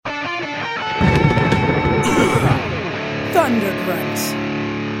Undergrunt.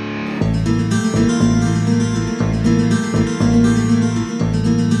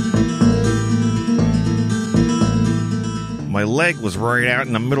 My leg was right out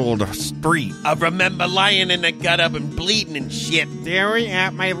in the middle of the street. I remember lying in the gutter and bleeding and shit. Staring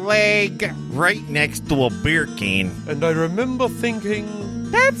at my leg, right next to a beer can. And I remember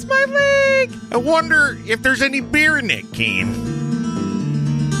thinking, That's my leg! I wonder if there's any beer in that can.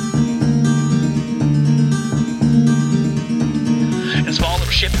 A small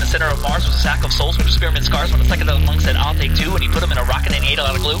little ship in the center of Mars was a sack of souls with experiment scars. When the psychedelic monk said, I'll take two, and he put them in a rocket and he ate a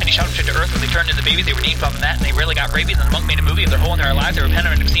lot of glue. And he shot them straight to Earth when they turned into babies. They were named from that, and they rarely got rabies. And the monk made a movie of their whole entire lives. They were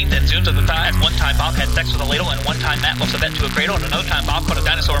panoramic scenes and zooms of the thighs. One time Bob had sex with a ladle, and one time Matt lost a vet to a cradle, and another time Bob caught a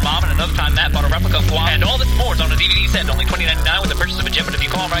dinosaur mom, and another time Matt bought a replica of Guam. And all this and more is on a DVD set, only $20.99 with the purchase of a gem. But if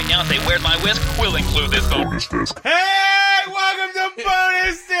you call right now and say, where's my whisk, we'll include this bonus disc. Hey, welcome to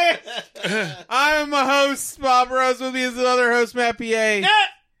Bonus Disc. I'm my host, Bob Rose. With me is another host, Matt P.A.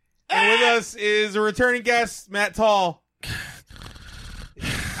 And with us is a returning guest, Matt Tall.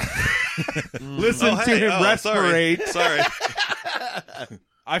 Listen to him respirate. Sorry.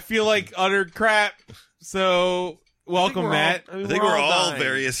 I feel like utter crap. So, welcome, Matt. I think we're all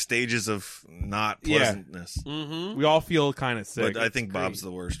various stages of not pleasantness. Mm-hmm. We all feel kind of sick. But I think Bob's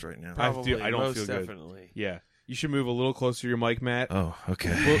the worst right now. I don't feel good. Definitely. Yeah. You should move a little closer to your mic, Matt. Oh,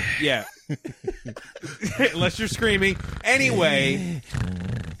 okay. Well, yeah. Unless you're screaming. Anyway,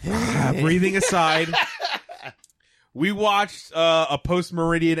 breathing aside, we watched a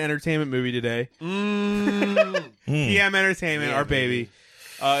post-Meridian Entertainment movie today. PM Entertainment, our baby.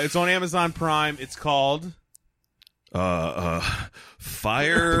 It's on Amazon Prime. It's called...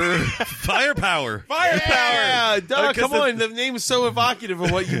 Firepower. Yeah, duh, come on. The name is so evocative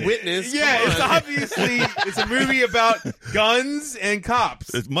of what you witnessed. Yeah, it's obviously it's a movie about guns and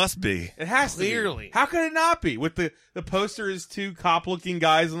cops. It must be. It has to Clearly. be. How could it not be? With the poster is two cop-looking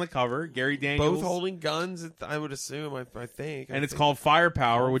guys on the cover, Gary Daniels. Both holding guns, I would assume, I think. And it's called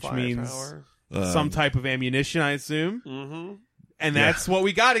Firepower, which means some type of ammunition, I assume. Mm-hmm. And that's what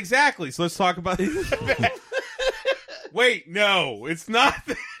we got exactly. So let's talk about it. Wait, no, it's not.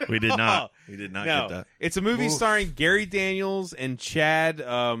 We did not. We did not get that. It's a movie starring Gary Daniels and Chad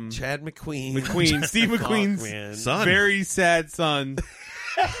McQueen. Steve McQueen's son. Very sad son.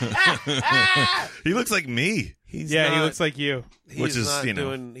 He looks like me. He looks like you. Which is,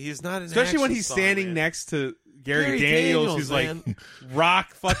 he's not an especially when action he's star, standing man. next to Gary Daniels, who's man. like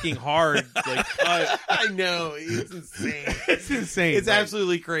rock fucking hard. Like, I know, it's insane. It's insane. It's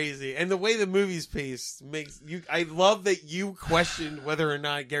absolutely crazy. And the way the movie's paced makes you. I love that you questioned whether or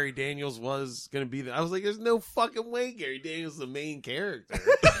not Gary Daniels was going to be there. I was like, there's no fucking way Gary Daniels is the main character.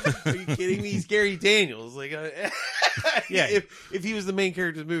 Are you kidding me? He's Gary Daniels. Like, yeah. If he was the main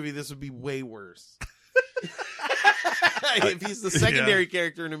character of the movie, this would be way worse. If he's the secondary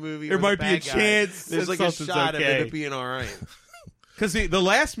character in a movie, there might be a chance. There's like a shot of it being all right. Because the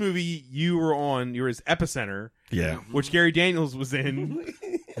last movie you were on, you were his Epicenter, which Gary Daniels was in,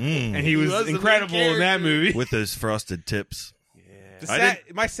 and he was incredible in that movie with those frosted tips.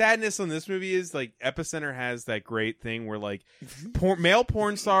 My sadness on this movie is like Epicenter has that great thing where like male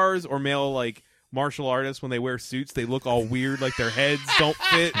porn stars or male like martial artists, when they wear suits, they look all weird, like their heads don't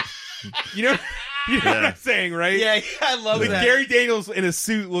fit. You know what I'm saying, right? Yeah, I love that. Gary Daniels in a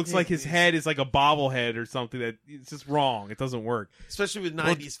suit looks like his head is like a bobblehead or something. That it's just wrong. It doesn't work, especially with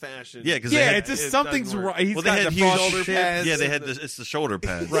 90s fashion. Yeah, because it's just something's wrong. He's got they had the huge shoulder pads. Yeah, they had it's the shoulder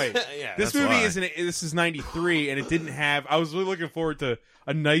pads. Right. Yeah, this movie this is 93, and it didn't have. I was really looking forward to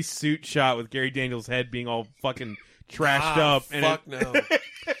a nice suit shot with Gary Daniels' head being all fucking trashed up. Fuck no.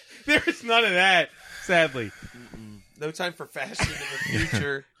 There's none of that, sadly. No time for fashion in the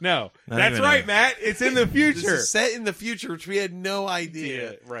future. No, that's right, Matt. It's in the future. This is set in the future, which we had no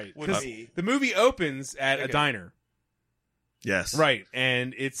idea. Right. Would be. The movie opens at a diner. Yes. Right,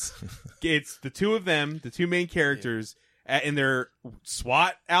 and it's the two of them, the two main characters, in their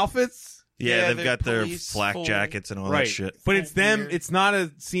SWAT outfits. Yeah, they've got their flak jackets and all that shit. But it's them. It's not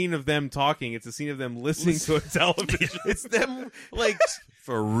a scene of them talking. It's a scene of them listening to a television. It's them like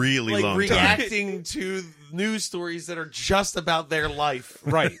for a really long time reacting to news stories that are just about their life.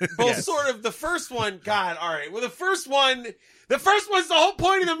 Right. Well, sort of. The first one, God, all right. Well, the first one's the whole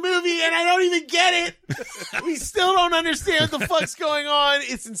point of the movie, and I don't even get it. We still don't understand what the fuck's going on.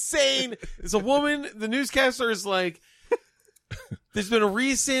 It's insane. There's a woman. The newscaster is like, there's been a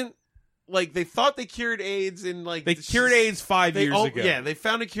recent. Like, they thought they cured AIDS in, like... They cured AIDS 5 years ago. Yeah, they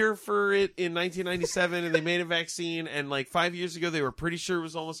found a cure for it in 1997, and they made a vaccine, and, like, 5 years ago, they were pretty sure it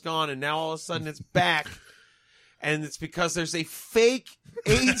was almost gone, and now all of a sudden it's back. And it's because there's a fake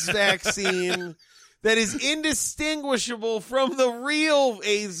AIDS vaccine that is indistinguishable from the real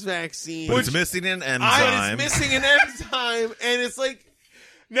AIDS vaccine. But it's missing an enzyme. But it's missing an enzyme, and it's like,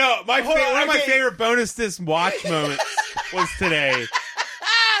 No, one of my okay. favorite bonus disc watch moments was today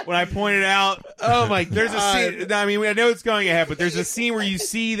when I pointed out. oh my god. There's a scene. No, I mean, I know it's going ahead, but there's a scene where you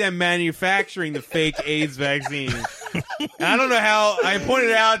see them manufacturing the fake AIDS vaccine. And I don't know how. I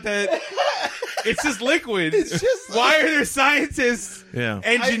pointed out that it's just liquid. It's just Why are there scientists Yeah.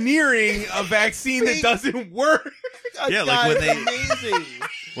 engineering a vaccine that doesn't work? Yeah, like God, when it's they- amazing.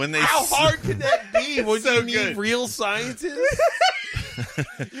 When they How hard can that be? Would so you need good. real scientists?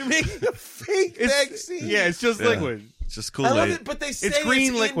 You're making a fake vaccine. Yeah, it's just Yeah. liquid. It's just I love Kool-Aid. it, but they say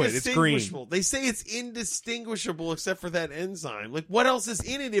green liquid. It's green. indistinguishable. They say it's indistinguishable except for that enzyme. Like, what else is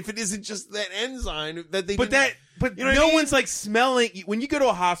in it if it isn't just that enzyme that they? But didn't- you know what no I mean? one's like smelling when you go to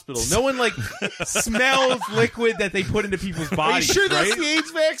a hospital. No one like smells liquid that they put into people's Are you bodies. sure that's right? the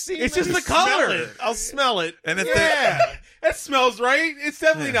AIDS vaccine? It's Let just me the color. smell it. I'll smell it. And if Yeah, that smells right. It's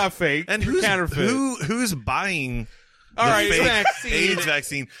definitely not fake. And or counterfeit. who's buying All the right, fake vaccine. AIDS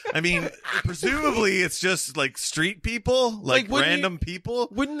vaccine? I mean, presumably it's just like street people, like wouldn't random people.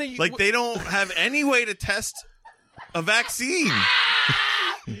 Wouldn't they? Like they don't have any way to test a vaccine.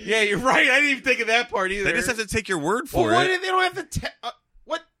 Yeah, you're right. I didn't even think of that part either. They just have to take your word Well, for what it. if they don't have to?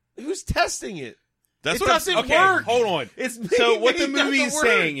 What? Who's testing it? That's it what I'm doesn't okay, work. hold on. It's So maybe what the it doesn't movie is work.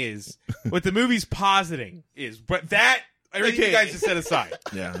 saying is, what the movie's positing is, but that everything Okay. you guys just set aside.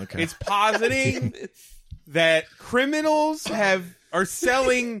 Yeah, okay. It's positing that criminals are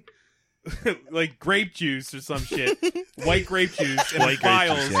selling like grape juice or some shit, white grape juice in White grape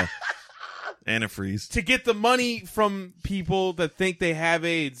vials juice, yeah. Antifreeze. to get the money from people that think they have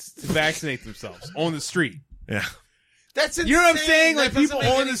AIDS to vaccinate themselves on the street. Yeah. That's insane. You know what I'm saying? That Like doesn't people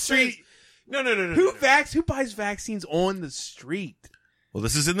make on any the street. sense. No. Who buys vaccines on the street? Well,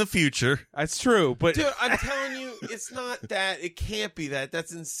 this is in the future. That's true, but Dude, I'm telling you, it's not that. It can't be that.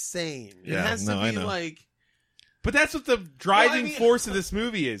 That's insane. It Yeah, has no, to I be know. like. but that's what the driving Well, I mean- force of this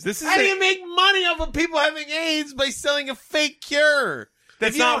movie is. This is How do you make money off of people having AIDS by selling a fake cure?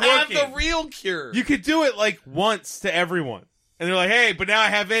 That's if you not don't working. have the real cure. You could do it like once to everyone, and they're like, "Hey, but now I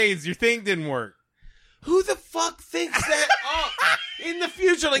have AIDS. Your thing didn't work." Who the fuck thinks that up in the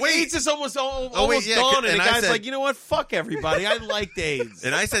future? Like, Wait. AIDS is almost wait, yeah, gone, and and the I guy's said- like, you know what? Fuck everybody. I liked AIDS.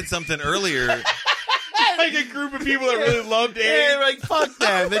 And I said something earlier. Like a group of people that really loved Yeah, AIDS. like, fuck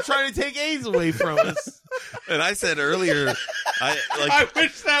them. They're trying to take AIDS away from us. And I said earlier, I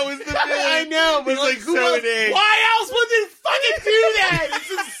wish that was the villain. I know, but He's like, like who so else? engaged. Why else would they fucking do that?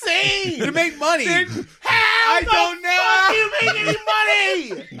 It's insane. To make money. How I don't know. fuck do you make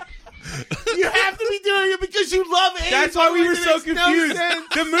any money? You have to be doing it because you love AIDS. That's why we were It so makes no confused. sense.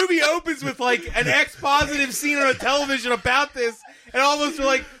 The movie opens with like an X-positive scene on a television about this, and all of us were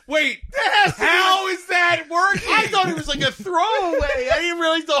like, "Wait, how is that working?" I thought it was like a throwaway. I didn't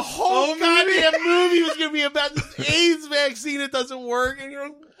realize the whole Oh, goddamn movie was going to be about this AIDS vaccine that doesn't work. And you're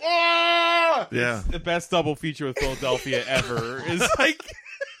like, ah! yeah. The best double feature with Philadelphia ever is like,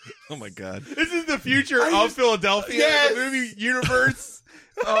 Oh my God. this is the future of Philadelphia, Yes. the movie universe.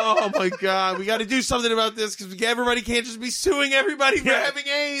 Oh my god, we got to do something about this because everybody can't just be suing everybody for Yeah. having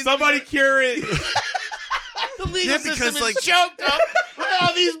AIDS. Somebody cure it. The legal Yeah, system because, is like- choked up with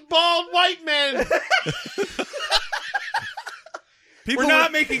all these bald white men. People We're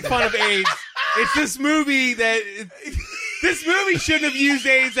not making fun of AIDS. It's this movie that. This movie shouldn't have used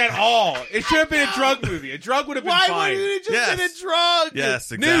AIDS at all. It should have been a drug movie. A drug would have been Why fine. wouldn't it just Yes. been a drug? Yes,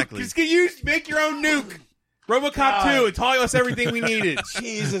 Nuke. exactly. Just make your own nuke. RoboCop 2. It taught us everything we needed.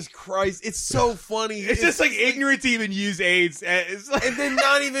 Jesus Christ, it's so funny. It's just like ignorant to even use AIDS. It's like, and then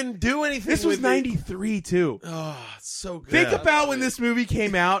not even do anything. this was with it. 93 too. Oh, it's so good. Think about when this movie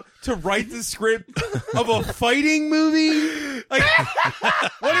came out to write the script of a fighting movie. Like,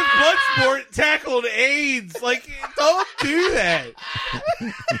 what if Bloodsport tackled AIDS? Like, don't do that.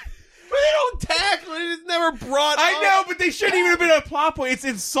 But they don't tackle it. It's never brought I up. know, but they shouldn't even have been a plot point. It's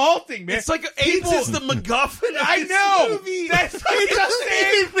insulting, man. It's like AIDS People- is the MacGuffin. Of I this know. Movie. That's what It I'm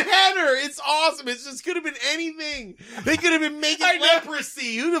doesn't even matter. It's awesome. It's just could have been anything. They could have been making I know.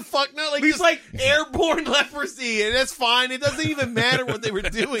 leprosy. Who the fuck knows? Like He's just like- airborne leprosy, and that's fine. It doesn't even matter what they were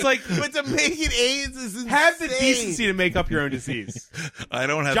doing. It's like- but to make it AIDS is insane. Have the decency to make up your own disease. I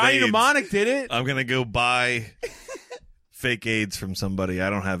don't have Johnny AIDS. Mnemonic did it. I'm gonna go buy fake AIDS from somebody. I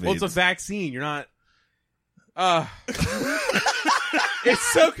don't have Well, AIDS. it's a vaccine. You're not.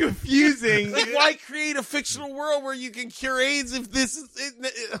 It's so confusing. Like, why create a fictional world where you can cure AIDS if this is?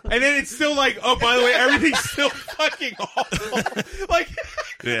 And then it's still like, oh, by the way, everything's still fucking awful. Like,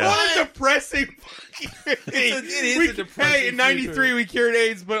 Yeah. What a depressing fucking movie. It is a depressing Hey, in 93 future. we cured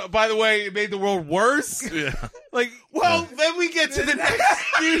AIDS, but by the way, it made the world worse. Yeah. Like, Well, then we get to the next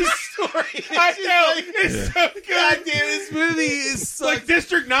news story. I know. It's so good. God damn, this movie is It's like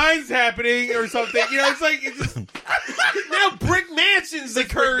District 9's happening or something. You know, it's like, it's just, now Brick Mansions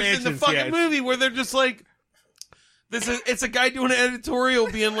occurs in the Mansions, fucking yeah. movie where they're just like, it's a guy doing an editorial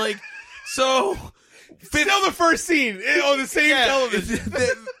being like, so. still the first scene on the same television.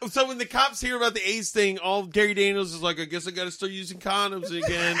 So when the cops hear about the AIDS thing, all Gary Daniels is like, I guess I got to start using condoms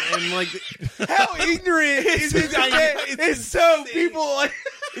again. And like, How ignorant is it? It's so people like.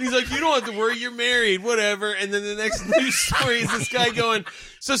 and he's like, you don't have to worry, you're married, whatever. And then the next news story is this guy going,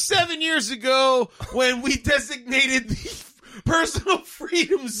 so 7 years ago when we designated the personal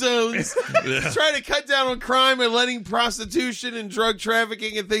freedom zones to try to cut down on crime and letting prostitution and drug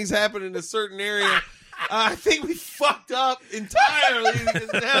trafficking and things happen in a certain area, I think we fucked up entirely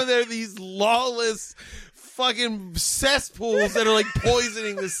because now there are these lawless fucking cesspools that are like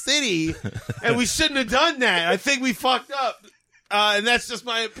poisoning the city, and we shouldn't have done that. I think we fucked up. And that's just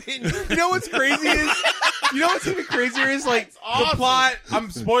my opinion. You know what's crazy is, you know what's even crazier is like awesome. the plot.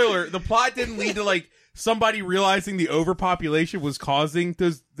 Spoiler. The plot didn't lead to like somebody realizing the overpopulation was causing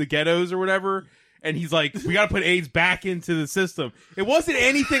the ghettos or whatever. And he's like, we got to put AIDS back into the system. It wasn't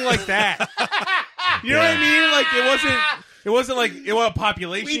anything like that. You know what I mean? Like it wasn't like it was a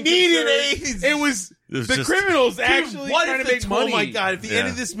population. We needed concern. AIDS. It was the just- criminals Dude, actually what trying if to make money. Oh my god! If the end Yeah.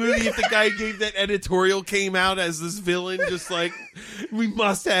 of this movie, if the guy gave that editorial came out as this villain, just like we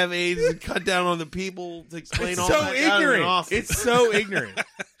must have AIDS and cut down on the people to explain It's all so that. That would've been ignorant. awesome. It's so ignorant.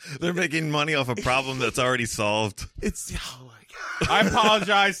 They're making money off a problem that's already solved. It's oh my god. I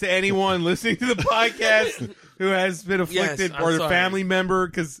apologize to anyone listening to the podcast who has been afflicted Yes, I'm or their sorry. family member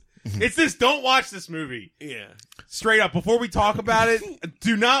because it's this. Don't watch this movie. Yeah. Straight up, before we talk about it,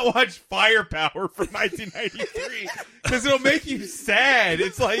 do not watch Firepower from 1993 because it'll make you sad.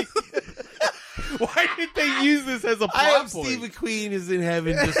 It's like, why did they use this as a plot I hope point? Steve McQueen is in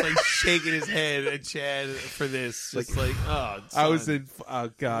heaven, just like shaking his head at Chad for this. Just like, oh, I was son. in. Oh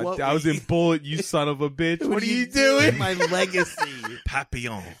God, What I was were in you- Bullet. You son of a bitch! What are you doing? doing? My legacy.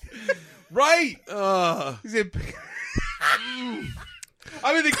 Papillon. Right? Ugh. He's in.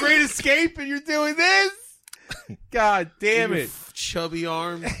 I'm in The Great Escape, and you're doing this. God damn Your it! chubby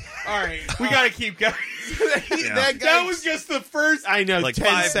arms. All right, We gotta keep going. Yeah. that guy. That was just the first I know, Like 10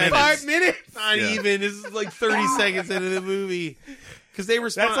 5 seconds. minutes. 5 minutes. Not Yeah. even. This is like 30 seconds into the movie. Because they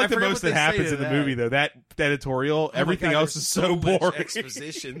respond. That's like I the forget most what that they say happens to in the that. movie, though. That editorial, Oh my everything God, else there's is so much boring.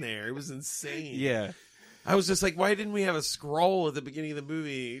 exposition there. It was insane. Yeah. I was just like, why didn't we have a scroll at the beginning of the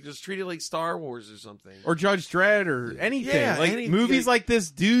movie? Just treat it like Star Wars or something. Or Judge Dredd or anything. Yeah, like any- movies like this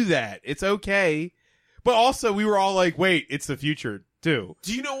do that. It's okay. But also we were all like, wait, it's the future too.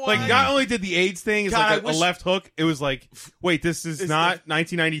 Do you know why? Like not only did the AIDS thing is God, I like a wish- left hook, it was like, wait, this is It's not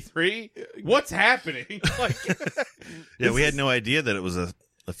 1993? What's happening? Like Yeah, we had no idea that it was a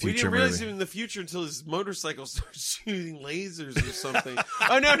we future didn't realize movie. it in the future until his motorcycle starts shooting lasers or something.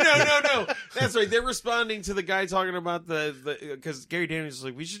 Oh no! That's right. They're responding to the guy talking about the because Gary Daniels is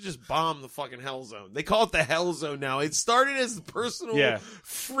like, we should just bomb the fucking Hell Zone. They call it the Hell Zone now. It started as the personal Yeah.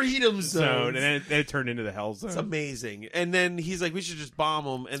 freedom zone, zone, and then it turned into the Hell Zone. it's amazing. And then he's like, we should just bomb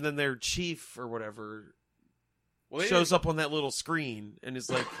them. And then their chief or whatever shows up on that little screen and is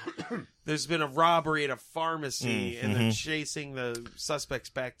like, there's been a robbery at a pharmacy and they're chasing the suspects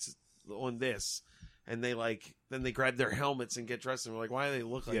back on this. And they then they grab their helmets and get dressed and we're like, why do they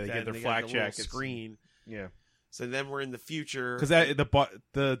look like Yeah, they that? get their And they got flak the little jackets. screen. Yeah. So then we're in the future. Because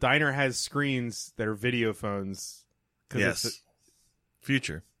the diner has screens that are video phones. 'Cause Yes. it's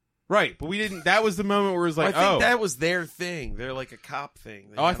Future. right, but we didn't. That was the moment where it was like, I think oh, that was their thing. They're like a cop thing.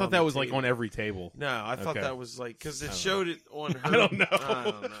 They oh, I had thought on that the was like table. on every table. No, I thought Okay. that was like because it don't showed it on her. I don't know. I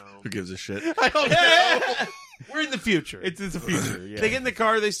don't know. Who gives a shit? I don't know. We're in the future. It's a future. Yeah. They get in the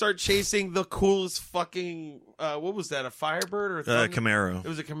car. They start chasing the coolest fucking. What was that? A Firebird or a Thunder? Camaro. It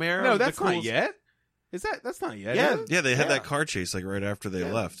was a Camaro. no, The that's not coolest- yet. Is that's not yet? Yeah. is it? Yeah, they had Yeah. that car chase like right after they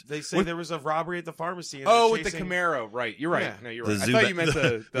left. They say With- there was a robbery at the pharmacy. And Oh, they're with the chasing- Camaro, right? You're right. Yeah. No, you're The right. I thought you meant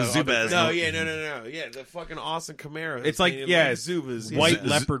the the other Zubaz. thing. No, yeah, no. Yeah, the fucking awesome Camaro. It's like Zubas. white Z-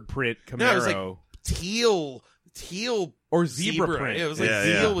 leopard print Camaro No, it was like teal or zebra print. Yeah, it was like Yeah,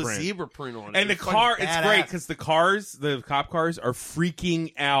 teal yeah. with Print. zebra print on it. And the It was fucking car, it's badass. great because the cop cars are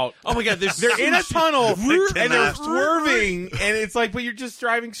freaking out. Oh my god, They're in a tunnel and they're cannot. swerving, and it's like, but you're just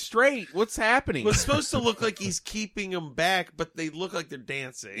driving straight. What's happening? Well, it's supposed to look like he's keeping them back, but they look like they're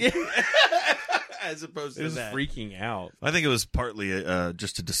dancing. As opposed to It's that. freaking out. I think it was partly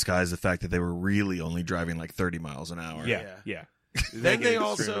just to disguise the fact that they were really only driving like 30 miles an hour. Yeah. Then they Extreme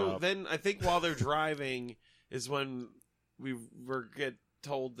also, up. then I think while they're driving is when we get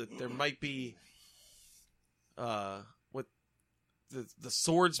told that there might be, what the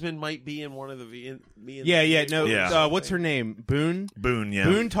swordsman might be in one of the what's her name? Boone. Boone, yeah.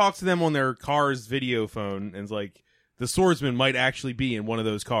 Boone talks to them on their car's video phone and is like, the swordsman might actually be in one of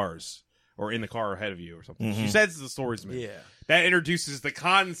those cars or in the car ahead of you or something. She says the swordsman. Yeah. That introduces the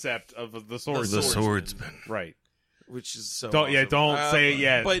concept of the swordsman. The swordsman. Right. Which is so Don't awesome. say it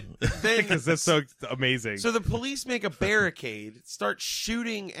yet. But then Because that's so amazing. so the police make a barricade, start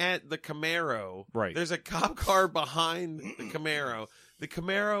shooting at the Camaro. Right. There's a cop car behind the Camaro. The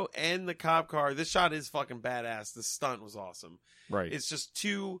Camaro and the cop car. This shot is fucking badass. The stunt was awesome. right. It's just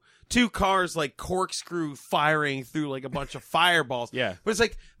two cars like corkscrew firing through like a bunch of fireballs. Yeah. But it's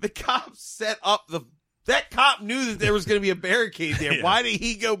like the cops set up that cop knew that there was going to be a barricade there. Yeah. Why did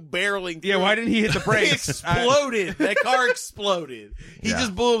he go barreling through? Yeah, why didn't he hit the He brakes? exploded. That car exploded. He Yeah.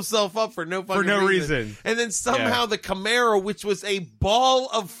 just blew himself up for no fucking For no reason. And then somehow the Camaro, which was a ball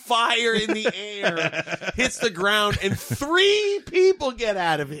of fire in the air, hits the ground, and 3 people get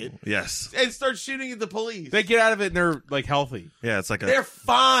out of it Yes. and start shooting at the police. They get out of it and they're like healthy. Yeah, it's like They're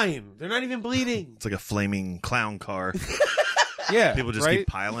fine. They're not even bleeding. it's like a flaming clown car. Yeah. People just right? keep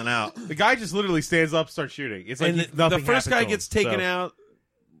piling out. The guy just literally stands up, starts shooting. It's like And the nothing first happened guy to him. gets taken So, out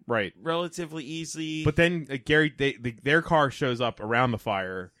Right. relatively easy. But then their car shows up around the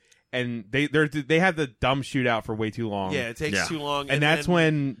fire, and they have the dumb shootout for way too long. yeah, it takes Yeah. too long. and that's then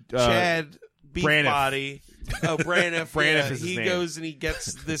when Chad Braniff. Beefbody. Oh, Braniff. Braniff yeah, is his he name. goes and he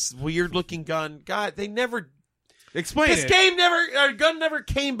gets this weird looking gun. God, they never. explain This it. gun never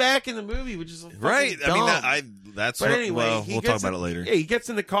came back in the movie, which is fucking Right. Dumb. I mean, that's But what. anyway, Well, he we'll talk gets about in- it later. Yeah, he gets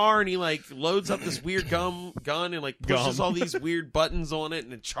in the car and he like loads up this weird gun and like pushes Gum. all these weird buttons on it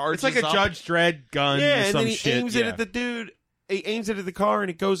and it charges. It's like a up. Judge Dredd gun. Yeah, or and some then he shit. aims yeah. it at the dude. He aims it at the car and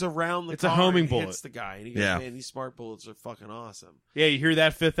it goes around the It's a car. homing and bullet. hits the guy. And he goes, Yeah. man, these smart bullets are fucking awesome. Yeah, you hear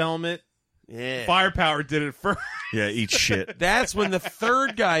that Fifth Element? Yeah. Firepower did it first. Yeah, eat shit. That's when the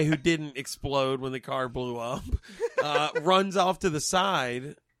third guy who didn't explode when the car blew up runs off to the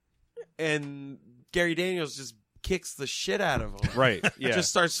side, and Gary Daniels just kicks the shit out of him. Right. Yeah. Just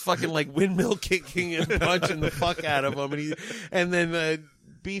starts fucking like windmill kicking and punching the fuck out of him, and then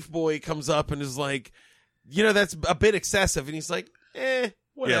Beef Boy comes up and is like, that's a bit excessive, and he's like,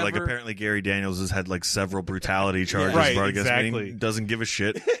 whatever. Yeah, like apparently Gary Daniels has had like several brutality charges Right, brought against him. and exactly. He doesn't give a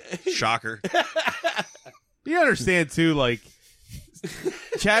shit. Shocker. You understand too, like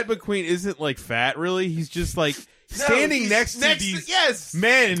Chad McQueen isn't like fat really. He's just like standing he's next to these yes.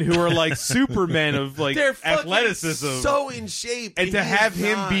 men who are like supermen of like They're fucking athleticism. so in shape, and to he have is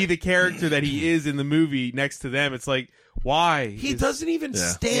him not. be the character that he is in the movie next to them, it's like, why? He Is- doesn't even Yeah.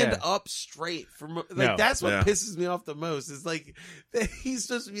 stand Yeah. up straight from like No. that's what Yeah. pisses me off the most. Is like that he's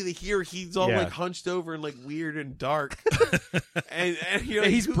supposed to be the hero. He's all Yeah. like hunched over and like weird and dark, and you're Yeah, like,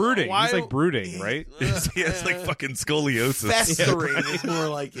 he's who- brooding. why- He's like brooding, right? He has like fucking scoliosis. festering is more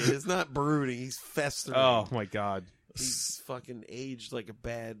like it. It's not brooding. He's festering. Oh my god. He's fucking aged like a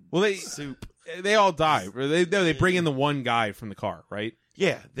bad Well, soup. They all die. They bring in the one guy from the car, right?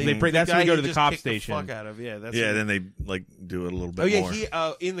 Yeah, They bring- the that's when guy we go he to the just cop kicked the station. fuck out of that's Yeah, what- then they like do it a little bit Oh yeah, more.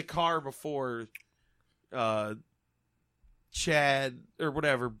 he in the car before Chad or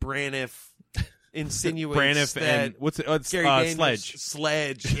whatever Braniff insinuates Braniff that and what's it? It's Gary Daniels,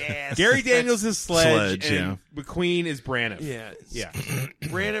 Sledge. yes. Gary Daniels is Sledge, Sledge, and McQueen is Braniff. Yeah, Yeah.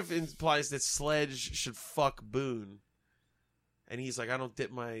 Braniff implies that Sledge should fuck Boone, and he's like, I don't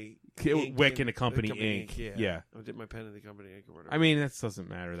dip my ink Wick in a company ink. Yeah. Yeah. I don't dip my pen in the company ink or whatever. I mean, that doesn't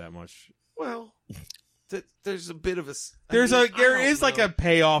matter that much. well, there's a bit of a There I is don't like know. a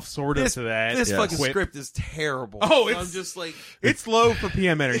payoff sort of This- to that. This Yeah. fucking Quip. script is terrible. Oh, So it's- I'm just like, It's low for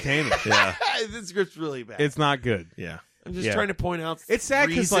PM Entertainment. Yeah, this script's really bad. It's not good. yeah. I'm just Yeah. trying to point out It's sad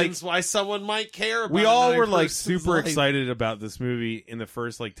 'cause, reasons why someone might care about We all another were like person's super life. excited about this movie in the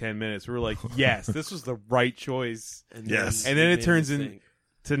first like 10 minutes. We were like, yes, this was the right choice. And Yes. And then it made turns me in- think,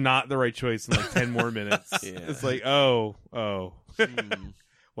 To not the right choice in like 10 more minutes. Yeah. It's like, oh.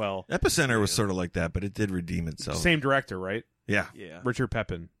 Well, Epicenter was sort of like that, but it did redeem itself. same director, right? Yeah. yeah. Richard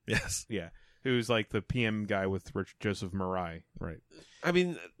Pepin. Yes. Yeah. Who's like the PM guy with Joseph Marai. Right. I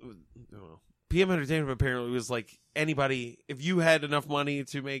mean, PM Entertainment apparently was like anybody. If you had enough money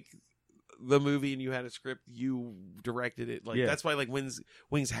to make the movie and you had a script, you directed it. Like Yeah. that's why like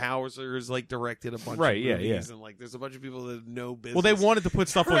Wings Hauser's like directed a bunch Right, of yeah, movies, yeah. and like there's a bunch of people that have no business. Well, they wanted to put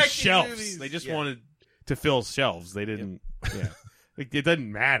stuff on Directing shelves. movies. They just Yeah. wanted to fill shelves. They didn't. Yeah. Like, it doesn't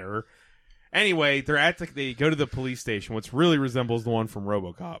matter. Anyway, they go to the police station, which really resembles the one from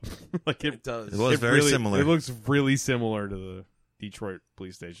RoboCop. Like It does. It was very really- similar. It looks really similar to Detroit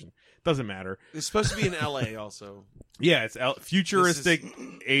police station. Doesn't matter. It's supposed to be in L.A. also. Yeah, it's futuristic,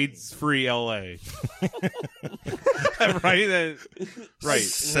 AIDS-free L.A. Right? Right.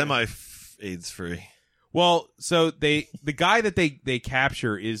 Semi-AIDS free. Well, so the guy that they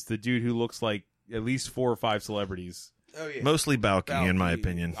capture is the dude who looks like at least 4 or 5 celebrities. Oh yeah. Mostly Balky, in my Balky.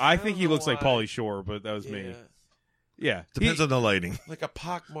 opinion. I don't think he know looks like why. Pauly Shore, but that was me. Yeah. Depends on the lighting. Like a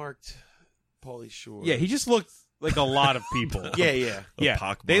pockmarked Pauly Shore. Yeah, he just looked like a lot of people. Yeah. Yeah.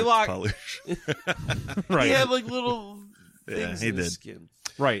 Pockmarked They lock polish. right. He had like little Yeah, things he in his did. skin.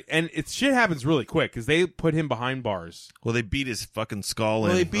 Right. And shit happens really quick because they put him behind bars. Well, they beat his fucking skull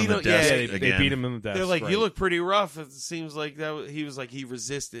Well, in they beat on the him- yeah, desk They again. beat him in the desk. They're like, right. you look pretty rough. It seems like he was like he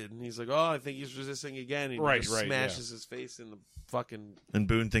resisted, and he's like, oh, I think he's resisting again. And he Right, just right, smashes his face in the fucking And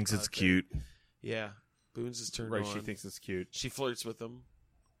Boone thinks it's Okay. cute. yeah. Boone's is turned Right, on. she thinks it's cute. She flirts with him.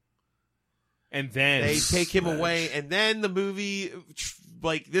 And then They take him Smash. away, and then the movie,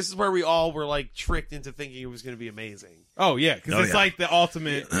 like, this is where we all were like tricked into thinking it was going to be amazing. oh yeah, because Oh, it's yeah. like the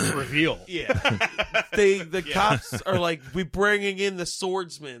ultimate reveal. Yeah, the cops are like, we bringing in the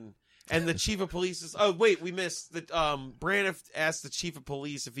swordsman, and the chief of police is. Oh wait, we missed that. Braniff asked the chief of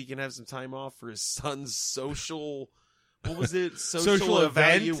police if he can have some time off for his son's social. What was it? Social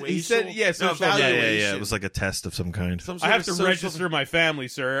event? evaluation. He said- yeah, social Yeah, evaluation. yeah, yeah. It was like a test of some kind. Some I sort have of to social- register my family,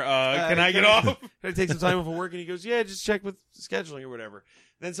 sir. Can I get off? Can I take some time off of work? And he goes, yeah, just check with scheduling or whatever.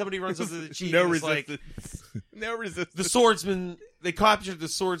 Then somebody runs up to the chief. No and is like, resistance. No resistance. the swordsman, they captured the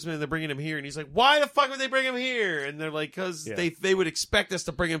swordsman, they're bringing him here, and he's like, why the fuck would they bring him here? And they're like, because Yeah. they would expect us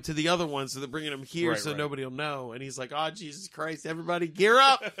to bring him to the other one, so they're bringing him here Right, so right. nobody will know. And he's like, oh, Jesus Christ, everybody gear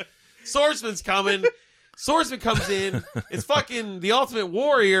up. Swordsman's coming. Swordsman comes in. It's fucking the Ultimate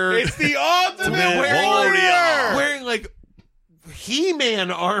Warrior. It's the ultimate wearing, warrior. wearing like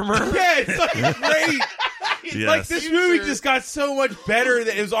He-Man armor. Yeah, it's like great. Yes. Like this movie just got so much better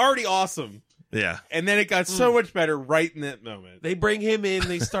that it was already awesome, Yeah. and then it got so much better right in that moment. They bring him in.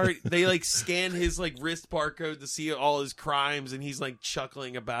 They like scan his like wrist barcode to see all his crimes, and he's like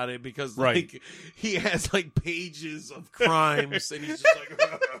chuckling about it because like Right. he has like pages of crimes, and he's just like,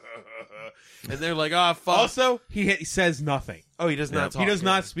 and they're like, oh fuck. Also, he says nothing. Oh, he does not. Talk, He does yeah.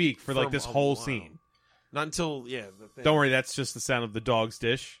 not speak for like From this a whole while. scene. Not until the thing. Don't worry, that's just the sound of the dog's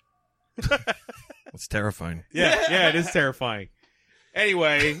dish. It's terrifying. Yeah, it is terrifying.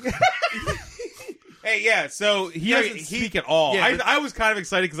 Anyway. Hey, yeah, so he Yeah, doesn't he- speak at all. yeah, but- I was kind of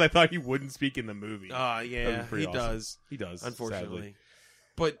excited because I thought he wouldn't speak in the movie. Yeah, That'd be pretty he awesome. does. He does, Unfortunately. sadly.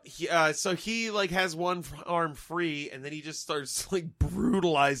 But he, so he like has one arm free, and then he just starts like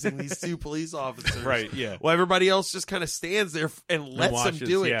brutalizing these two police officers. Right, yeah. Well, everybody else just kind of stands there and lets him watches,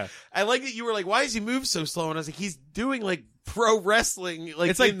 do it. yeah. I like that you were like, "Why does he move so slow?" And I was like, "He's doing like pro wrestling, like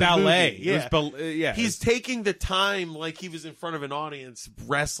It's like in the ballet. movie." Yeah, It was yeah. he's taking the time like he was in front of an audience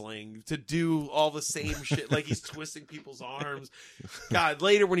wrestling to do all the same shit. Like he's twisting people's arms. God,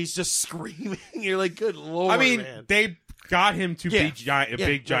 later when he's just screaming, you're like, "Good lord!" I mean, man. they got him to Yeah. be giant, a Yeah,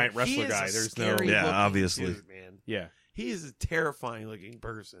 big no, giant he wrestler is guy. a There's scary no, Yeah, looking obviously. dude, man. yeah. He is a terrifying looking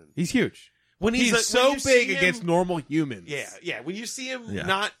person. He's huge. When He's when so you see big him- against normal humans. Yeah. When you see him Yeah.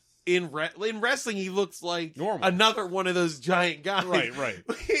 not in wrestling, he looks like Normal. another one of those giant guys. Right, right.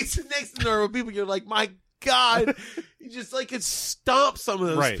 He's next to normal people. You're like, my God, he just like could stomp some of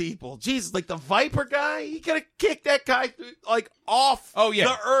those Right. people. Jesus, like the Viper guy, he could have kicked that guy like off. Oh, yeah.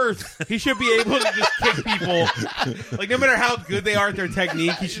 the earth. He should be able to just kick people. Like, no matter how good they are at their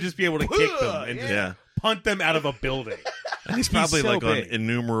technique, he should just be able to kick them and just Yeah. punt them out of a building. And he's probably so like on big.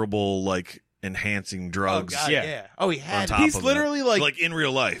 innumerable like enhancing Oh drugs God, Yeah. yeah. Oh, he on had. top He's of literally that. like in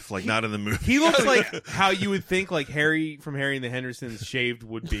real life, like not in the movie. he looks like how you would think like Harry from Harry and the Hendersons shaved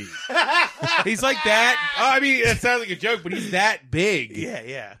would be. He's like that. I mean, it sounds like a joke, but he's that big. Yeah,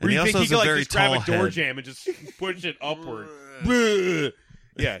 yeah. And he you think also he has could a like very just grab a tall door head. jam and just push it upward? Bleh.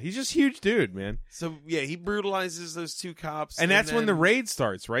 Yeah, he's just huge dude, man. So yeah, he brutalizes those two cops, And that's when the then- raid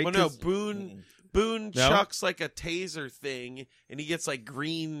starts, right? Well, no, 'Cause- Boone No? chucks like a taser thing, and he gets like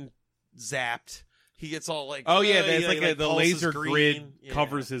green zapped. He gets all like, Oh yeah, "Ugh," that's he, like the pulses laser green. grid Yeah.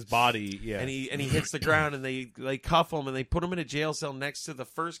 covers his body. Yeah, and he hits the ground, and they cuff him, and they put him in a jail cell next to the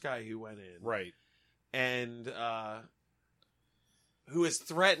first guy who went in, right. and who is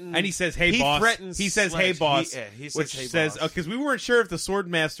threatened. And he says, "Hey, he boss." threatens He says, Sledge. "Hey, boss," He says, which "Hey, says boss." because we weren't sure if the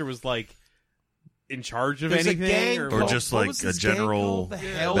Swordmaster was like in charge of There's a anything gang or, Or called- just what like was a this gang general called? The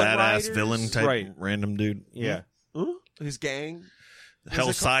Hell badass Riders? villain type Right. random dude. yeah, Huh? His gang.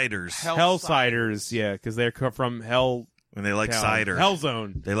 Hellsiders. Hellsiders. Yeah, because they're from Hell And they like Town. cider. Hell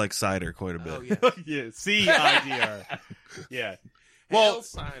Zone. They like cider quite a bit. Oh yeah. Yeah, CIDR. Yeah. Well,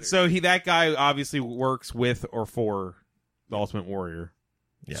 Hellsiders. so that guy obviously works with or for the Ultimate Warrior,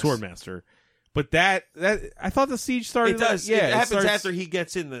 Yes. Swordmaster. But that I thought the siege started. It does. Yeah, it happens starts- after he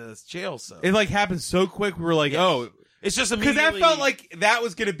gets in the jail cell. It like happened so quick. We were like, Yeah. oh, It's just because immediately. that felt like that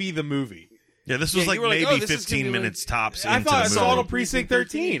was going to be the movie. Yeah, this Yeah, was you like were like, maybe oh, this is gonna 15 be like- minutes tops I into thought I the saw it movie. on Precinct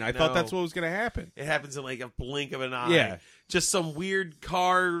 13. I thought No. that's what was going to happen. It happens in like a blink of an eye. Yeah. Just some weird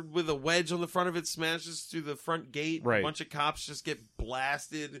car with a wedge on the front of it smashes through the front gate. Right. A bunch of cops just get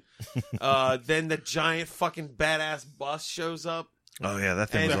blasted. Then the giant fucking badass bus shows up. Oh yeah, that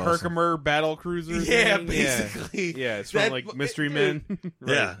thing And was The awesome. Herkimer battle cruiser. Yeah, thing? basically. Yeah, it's from That- like Mystery dude, Men.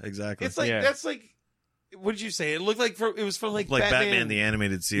 Yeah, exactly. It's like Yeah. that's like. What did you say? It looked like it was from like Batman the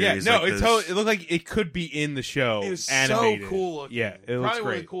animated Yeah, series. no, like it looked like it could be in the show. It was animated. so cool. Looking. Yeah, it looks Probably one of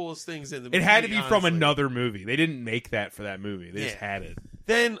great. the coolest things in the It movie. had to be from honestly. another movie. They didn't make that for that movie. They just Yeah. had it.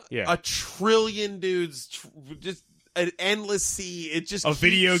 Then Yeah. a trillion dudes, just an endless sea. It just A keeps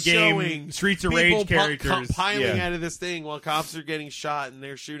video game, showing Streets of people Rage characters. piling Yeah. out of this thing while cops are getting shot and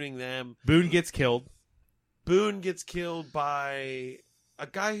they're shooting them. Boone gets killed. Boone gets killed by a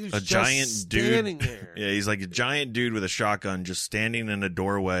guy who's A just giant standing dude. there. Yeah, he's like a giant dude with a shotgun just standing in a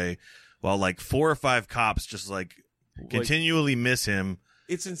doorway while like 4 or 5 cops just like continually miss him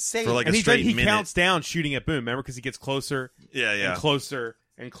It's insane. for like And a he straight minute. counts down shooting at Boone, remember? Because he gets closer Yeah, yeah. and closer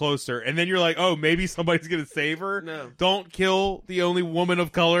and closer. And then you're like, oh, maybe somebody's going to save her. No. Don't kill the only woman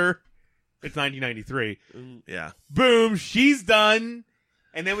of color. It's 1993. Yeah. Boom, she's done.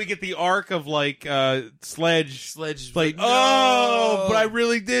 And then we get the arc of like Sledge. Sledge Like, no! oh, but I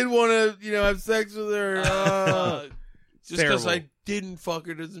really did want to, have sex with her. Just because terrible. I didn't fuck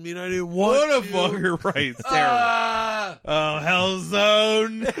her doesn't mean I didn't want What a to. fucker, right? It's terrible. Ah! Oh, hell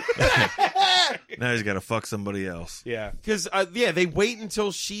zone. Now he's got to fuck somebody else. Yeah. Because they wait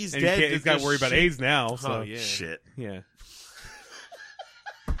until she's And dead. he's got to because worry about she- AIDS now. So. Oh yeah. Shit. Yeah.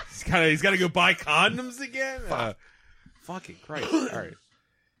 He's got to go buy condoms again. Fucking Christ! All right.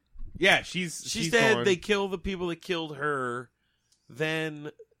 Yeah, she's dead. gone. They kill the people that killed her.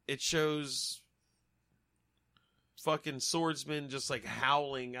 Then it shows fucking swordsman just like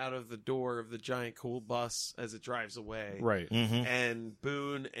howling out of the door of the giant cool bus as it drives away. right. Mm-hmm. And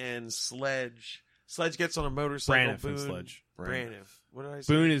Boone and Sledge gets on a motorcycle. Braniff and Boone, Sledge. Braniff. What did I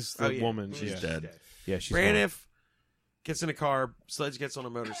say? Boone is the Oh, yeah. woman. Boone's Yeah. dead. Yeah, she's gone. Braniff gets in a car. Sledge gets on a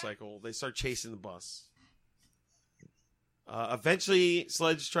motorcycle. They start chasing the bus. Eventually,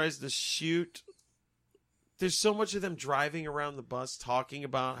 Sledge tries to shoot. There's so much of them driving around the bus talking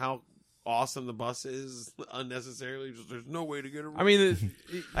about how awesome the bus is unnecessarily. Just, there's no way to get around. I mean,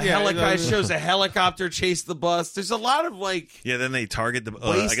 a helicopter shows a helicopter chase the bus. There's a lot of like. Yeah, then they target the.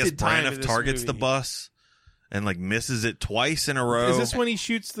 I guess Wasted time in Braniff this targets the movie. bus and like misses it twice in a row. Is this when he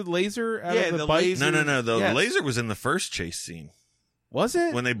shoots the laser out Yeah, of the the bike? laser- No. The Yes. laser was in the first chase scene Was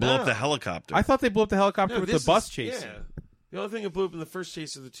it? when they blow No. up the helicopter. I thought they blew up the helicopter No, with this the bus is- chase. Yeah. The only thing that blew up in the first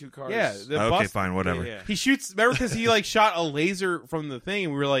chase are the two cars. Yeah, the Okay, bus. fine, whatever. Yeah. He shoots. Remember, because he like shot a laser from the thing,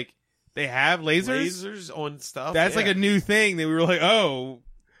 and we were like, "They have lasers." Lasers on stuff. That's like yeah. a new thing that we were like, "Oh,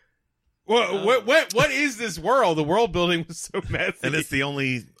 what is this world?" The world building was so messy. And it's the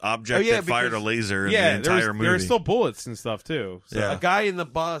only object Oh, yeah, that fired a because- laser in yeah, the entire movie. there are still bullets and stuff too. So. Yeah. A guy in the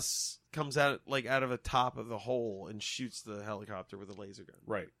bus comes out of the top of the hole and shoots the helicopter with a laser gun.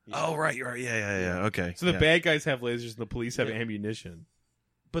 Right. Oh, right, you're right. Yeah. Okay. So the yeah. bad guys have lasers and the police have Yeah. ammunition.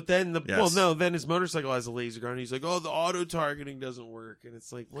 But then Yes. then his motorcycle has a laser gun. And he's like, "Oh, the auto targeting doesn't work," and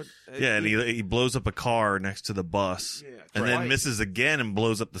it's like, "What?" Yeah, and he blows up a car next to the bus, Yeah, and then twice. misses again and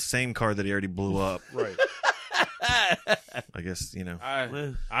blows up the same car that he already blew up. Right. I guess I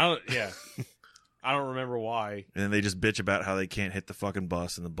don't. Yeah. I don't remember why. And then they just bitch about how they can't hit the fucking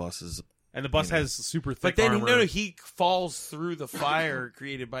bus, and the bus is. And the bus has super thick But then armor. he falls through the fire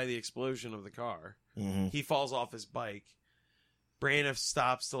created by the explosion of the car. Mhm. He falls off his bike. Braniff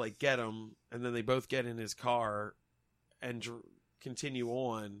stops to like get him, and then they both get in his car and continue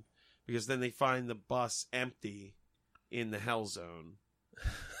on because then they find the bus empty in the Hell Zone,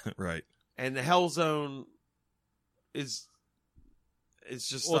 Right. and the Hell Zone is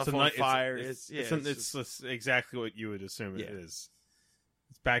just stuff on fire. It's just- exactly what you would assume Yeah. it is.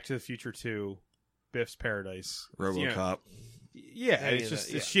 It's Back to the Future 2, Biff's Paradise. RoboCop. Yeah, Any it's of just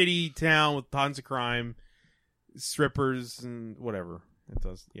that, a yeah. shitty town with tons of crime, strippers, and whatever. It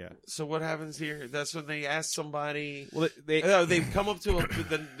does, yeah. So what happens here? That's when they ask somebody. Well, they They've come up to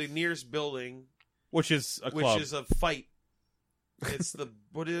the nearest building, which is a which club. is a fight. It's the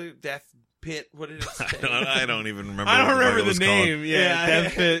what is it? Death Pit? What did it say? I don't even remember. I don't what remember it the was name. called. Yeah,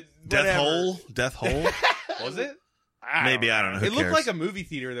 Death Pit. Death Whatever. Hole. Death Hole. Was it? Maybe, I don't know. Who It looked cares? like a movie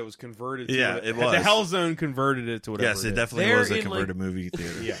theater that was converted to Yeah, it was. The Hell Zone converted it to whatever. Yes, it is. definitely They're was a in, converted movie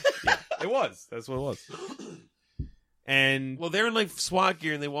theater. Yeah, it was. That's what it was. and Well, they're in like SWAT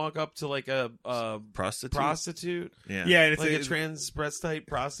gear, and they walk up to like a Prostitute. Yeah. yeah, and it's like a transvestite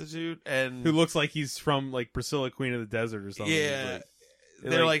prostitute, and who looks like he's from like Priscilla, Queen of the Desert, or something. yeah. But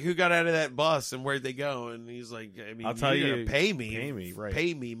They're like, who got out of that bus and where'd they go? And he's like, I mean, I'll tell you're you, gonna pay me, right?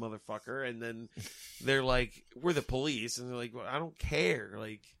 Pay me, motherfucker. And then they're like, we're the police, and they're like, well, I don't care,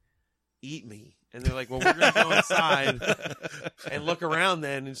 like, eat me. And they're like, well, we're gonna go inside and look around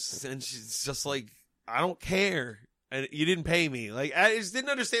then, and she's just like, I don't care. And you didn't pay me. Like, I just didn't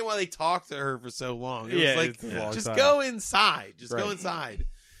understand why they talked to her for so long. It was like, it's a long just time. go inside. Just go Right. inside.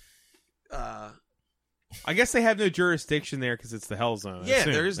 I guess they have no jurisdiction there because it's the Hell Zone. I Yeah,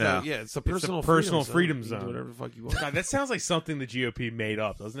 assume. there is no. Yeah. Yeah, it's a a personal personal freedom freedom zone. You can do zone. whatever the fuck you want. God, that sounds like something the GOP made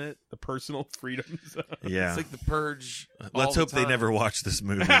up, doesn't it? The personal freedom zone. Yeah. It's like the purge. all Let's the hope they time. never watch this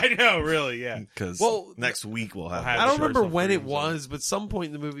movie I know, really. Yeah. because Well, next week we'll have. have I don't remember personal when it freedom zone. was, but some point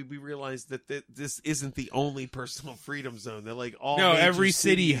in the movie we realized that this isn't the only personal freedom zone. That like all No, major every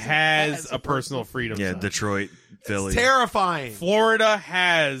city cities has a personal freedom Yeah, zone. Detroit, Philly. It's terrifying. Florida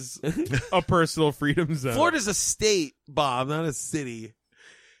has a personal freedom zone. Florida's a state, Bob, not a city.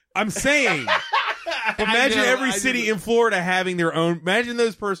 I'm saying. Imagine I know, every I city know. in Florida having their own. Imagine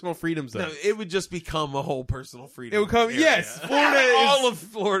those personal freedom zones. No, it would just become a whole personal freedom. It would come. area. Yes, Florida is. all of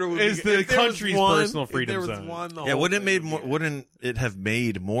Florida would is be, the if there was country's one- personal freedom if there was zone. One, the Yeah, whole wouldn't it thing made would more? be- Wouldn't it have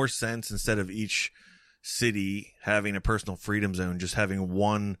made more sense instead of each city having a personal freedom zone, just having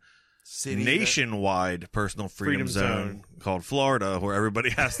one city nationwide personal freedom, Freedom zone, zone. called Florida, where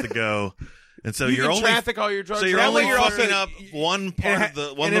everybody has to go, and so you you're can only traffic all your drugs. so you're around only the you're fucking world. up one part of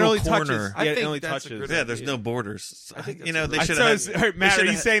the one and it little only corner. touches. I Yeah, it think only that's a touches. good Yeah, there's idea. no borders. I think that's you know a they good should So have. is, all right, Matt, they are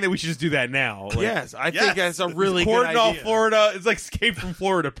you should've- saying that we should just do that now? Like, Yes, I Yes. think that's a really good cordon off idea. Florida. It's like Escape from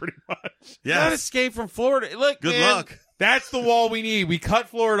Florida, pretty much. Not Yes. escape from Florida. Look, Good man, luck. That's the wall we need. We cut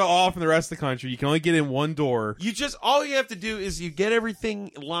Florida off from the rest of the country. You can only get in one door. You just all you have to do is you get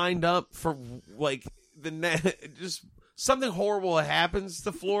everything lined up for like just something horrible happens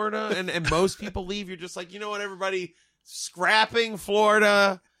to Florida and most people leave. You're just like, you know what, everybody, scrapping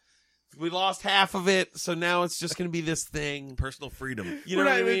Florida. We lost half of it, so now it's just going to be this thing. Personal freedom. You know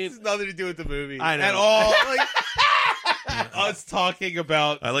what I mean? It's nothing to do with the movie. I know. At all. Like, us talking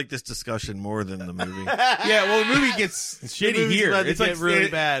about. I like this discussion more than the movie. Yeah, well, the movie gets The shitty movie's here. about to It's get like really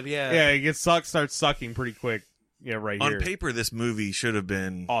bad. Yeah. Yeah, it gets starts sucking pretty quick. Yeah, right On here. paper, this movie should have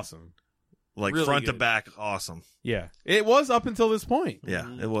been Awesome. like Really front to good. back awesome. Yeah, it was up until this point. Yeah,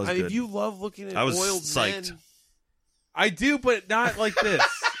 it was I mean, good. if you love looking at I was oiled psyched. men, I do, but not like this.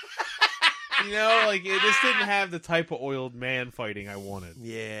 You know, like this didn't have the type of oiled man fighting I wanted.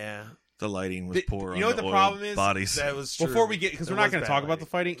 yeah, The lighting was The- poor. you on know what the the oiled problem is? Bodies. that was true. Before we get, because There we're not was going to bad talk about the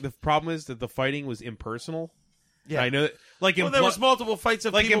lighting. fighting. The problem is that the fighting was impersonal. Yeah. I know. Like in Well, there Blood- was multiple fights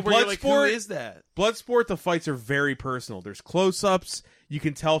of like people in where you're like, who Bloodsport- is that? Bloodsport, the fights are very personal. There's close-ups. You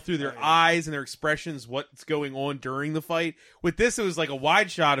can tell through their eyes and their expressions what's going on during the fight. With this, it was like a wide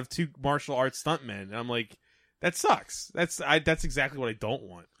shot of two martial arts stuntmen. And I'm like, that sucks. That's exactly what I don't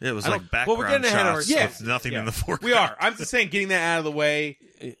want. it was I like don't- background well, we're getting ahead of shots ourselves. with nothing Yeah. in the foreground. We are. I'm just saying, getting that out of the way,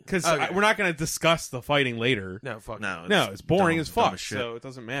 because Okay. we're not going to discuss the fighting later. No, fuck. No, No, it's boring dumb- as dumb fuck, shit. so it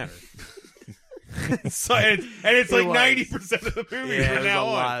doesn't matter. So, and it's It like was. 90% of the movie Yeah, from there's now a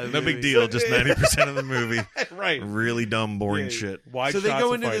lot on. of No big movies. deal. Just 90% of the movie. Right. Really dumb, boring Yeah, shit. Wide So they shots go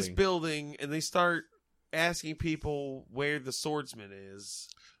of into this fighting. building and they start asking people where the swordsman is.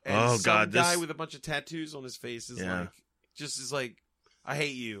 And Oh, some God, guy this- with a bunch of tattoos on his face is Yeah. like, I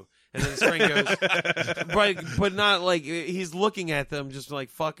hate you. And then his friend goes, but not like he's looking at them, just like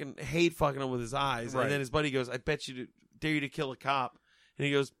fucking them with his eyes. Right. And then his buddy goes, I bet you dare you to kill a cop. And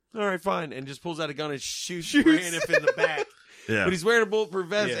he goes, all right, fine, and just pulls out a gun and shoots Braniff in the back. Yeah. But he's wearing a bulletproof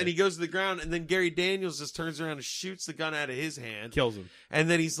vest, Yeah. and he goes to the ground, and then Gary Daniels just turns around and shoots the gun out of his hand. Kills him. And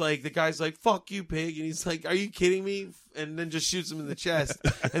then he's like, the guy's like, fuck you, pig. And he's like, are you kidding me? And then just shoots him in the chest.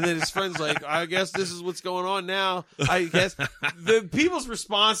 And then his friend's like, I guess this is what's going on now. I guess the people's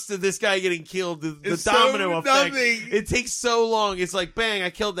response to this guy getting killed, the It's so domino effect, nothing. it takes so long. It's like, bang,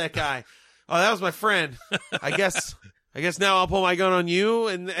 I killed that guy. Oh, that was my friend. I guess now I'll pull my gun on you.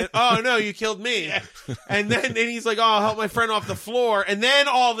 And oh no, you killed me. And then he's like, oh, I'll help my friend off the floor. And then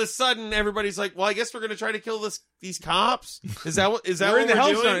all of a sudden, everybody's like, well, I guess we're gonna try to kill these cops. Is that We're what in the we're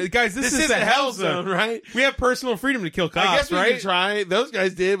hell doing? zone, guys. This is the the hell zone, right? We have personal freedom to kill cops, I guess we right? can try. Those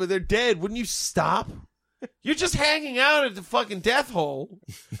guys did, but they're dead. Wouldn't you stop? You're just hanging out at the fucking death hole.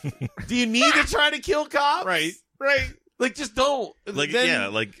 Do you need to try to kill cops? Right. Like, just don't. Like, Then- yeah,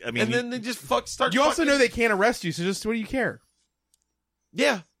 like, I mean, and then they just start. You also fucking- know they can't arrest you, so just what do you care?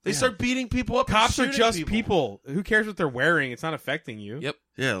 Yeah, they start beating people up. and Cops are shooting just people. Who cares what they're wearing? It's not affecting you. Yep.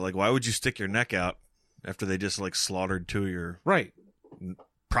 yeah, like, why would you stick your neck out after they just like slaughtered two of your Right.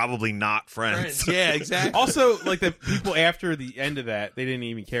 probably not friends. Yeah, exactly. Also, like the people after the end of that, they didn't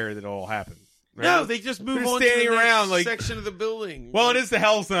even care that it all happened. Right? No, they just move They're on standing to the around, next like- section of the building. Well, it is the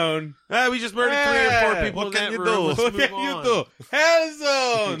Hell Zone. We just murdered 3 or 4 people what in can that you room. do? Let's What move can you on. do? Hell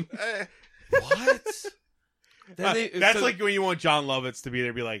Zone. What? Then they- That's so- like when you want John Lovitz to be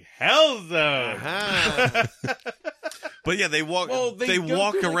there, be like Hell Zone. Uh-huh. But yeah, they walk. Well, they they go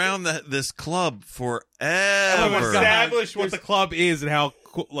walk through, like, around this club To forever. establish what the club is and how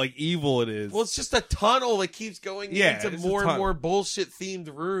like evil it is. Well, it's just a tunnel that keeps going Yeah, into it's a more and tunnel. more bullshit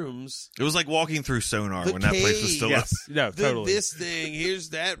themed rooms. It was like walking through Sonar The when that place was cave. still. yes, no, totally. This thing, here's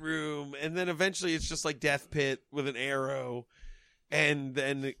that room, and then eventually it's just like Death Pit with an arrow, and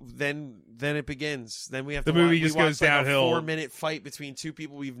then it begins. Then we have The to movie watch, just we goes watch, like, downhill. A 4-minute fight between two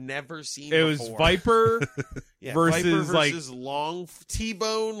people we've never seen. It was before. Viper. Yeah, versus, Viper like- versus long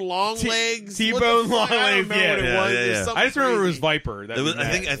T-bone, long legs, T-bone, What the fuck? long I legs, don't know yeah. what it Yeah, was. yeah, There's yeah. something I just remember it was crazy. Viper. That It was, was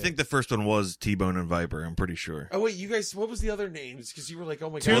I think the first one was T-Bone and Viper. I'm pretty sure. Oh wait, you guys, what was the other names? Because you were like, oh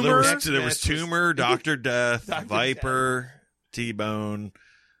my god, Tumor? Well, there next was match Tumor, Doctor Death, Dr. Viper, T-Bone.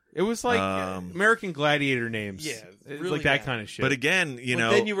 It was like Um, American Gladiator names. Yeah, It's really like that bad. kind of shit. But again, you But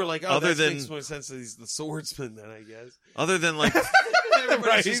know, then you were like, oh, other that than- makes more sense that he's the swordsman then, I guess. other than like, Everybody's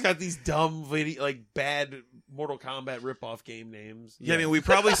Right. just got these dumb, like bad Mortal Kombat ripoff game names. yeah, I mean, we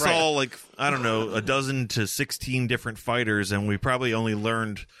probably saw like I don't know, a dozen to 16 different fighters, and we probably only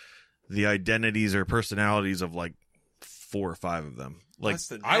learned the identities or personalities of like 4 or 5 of them. Like, Less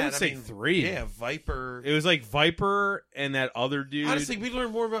than I that. would say 3. Yeah, Viper. It was like Viper and that other dude. Honestly, we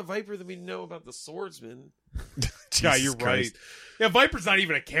learn more about Viper than we know about the swordsman. yeah, Jesus you're Christ. right. Yeah, Viper's not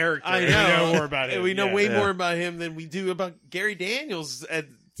even a character. I We know. know more about And him. we know yeah. way Yeah. more about him than we do about Gary Daniels at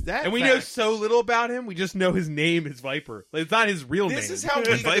that. And we fact. know so little about him. We just know his name is Viper. Like, it's not his real name. This is how And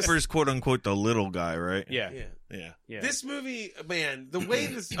we Viper's quote unquote the little guy, right? Yeah. Yeah. Yeah. Yeah. This movie, man, the way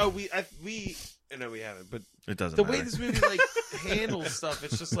this. Oh, we no, we haven't, but It doesn't the matter. way this movie like handles stuff,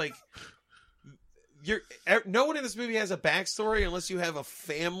 it's just like no one in this movie has a backstory unless you have a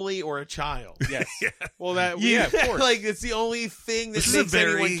family or a child. Yes. Well, that You- yeah, of course. like it's the only thing that This is a makes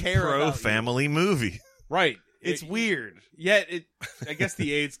anyone very care about you. pro-family movie. right. It's weird. Yet it. I guess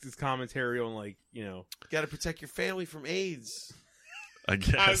the AIDS is commentary on like Got to protect your family from AIDS. I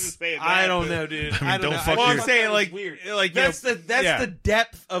guess. saying I don't know, dude. I mean, don't know. fuck I Well, I'm thought saying that was like weird. like That's yeah. the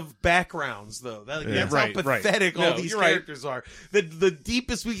depth of backgrounds, though. That's Right, how right. pathetic all No, these you're right. characters are. The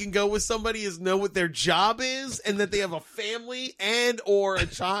deepest we can go with somebody is know what their job is and that they have a family and or a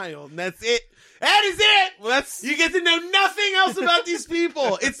child, and that's it. That is it. Well, that's You get to know nothing else about these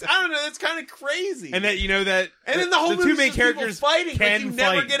people. It's I don't know. That's kind of crazy. and that that And then the whole the two movie's main just people characters fighting. Like can you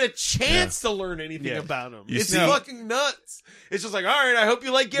never fight. get a chance to learn anything Yeah. about them. You It's see- fucking nuts. It's just like, all right, I hope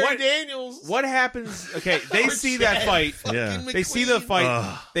you like Gary What- Daniels. What happens? Okay, they Or see that Chad fight. fucking Yeah. They see the McQueen. fight.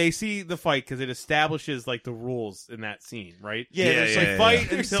 Ugh. They see the fight because it establishes like the rules in that scene, right? Yeah, Yeah, there's yeah, like yeah, fight yeah.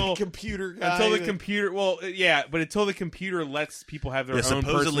 there's until a computer guy until the that- computer. Well, yeah, but until the computer lets people have their Yeah, own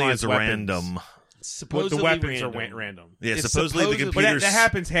supposedly personalized it's weapons. random. But supposedly the weapons random. are random. Yeah, It's supposedly the supposedly- But computers. that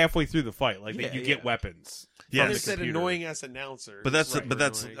happens halfway through the fight. Like Yeah, you yeah. get weapons. Yeah, from There's the that computer. annoying ass announcer. But that's Super but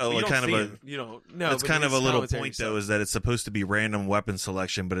that's annoying. you don't kind of see a him. You don't. No, that's but kind of a his little commentary point stuff. though, is that it's supposed to be random weapon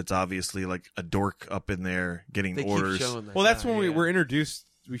selection, but it's obviously like a dork up in there getting They orders. keep showing that. Well, that's guy, when we yeah. were introduced.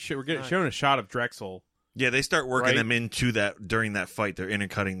 We're getting shown a shot of Drexel. Yeah, they start working Right. them into that during that fight. They're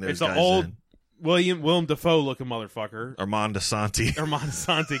intercutting those It's an guys old in. Willem Dafoe looking motherfucker. Armand Asante. Armand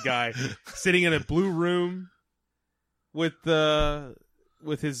Asante guy sitting in a blue room with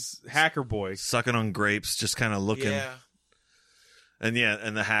his hacker boy. sucking on grapes, just kind of looking. Yeah, And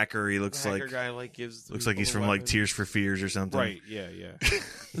and the hacker, he looks the hacker like guy like gives. looks like he's people from like weapons. Tears for Fears or something. Right. Yeah.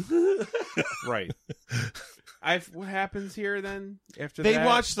 Right. What happens here then after They that?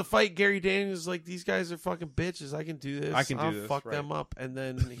 watch the fight. Gary Daniels is like, these guys are fucking bitches. I can do this. I can do I'll this, fuck right. them up. And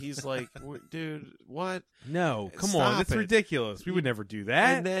then he's like, dude, what? No, come Stop on, that's it. ridiculous. We would never do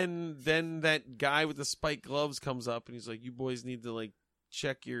that. And then that guy with the spiked gloves comes up and he's like, you boys need to like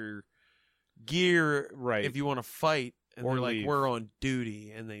check your gear Right. if you want to fight. And Or they're like, leave. we're on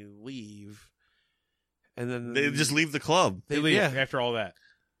duty, and they leave. And then They just leave the club. They leave yeah. after all that.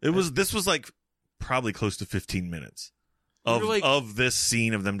 This was like probably close to 15 minutes We of were like- of this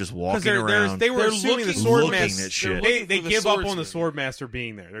scene of them just walking Because around. they were They're assuming the looking- sword looking master. at shit. They for the give up on the swordsman. swordmaster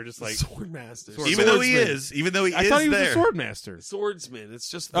being there. They're just like, swordmaster. even though he Swordsman. is, even though he I is thought he was there. a swordmaster. Swordsman. It's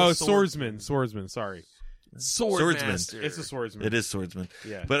just the Oh, swordsman. swordsman. Sorry, Swordmaster. it's a swordsman. It is swordsman.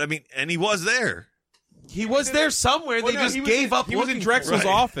 Yeah. But I mean, and he was there. He was there somewhere. Well, they no, just he was gave in- up. He was in looking Drexel's for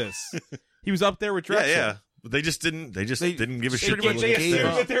him. office. He was up there with Drexel. Yeah, yeah. They just didn't give a shit. pretty when much they gave got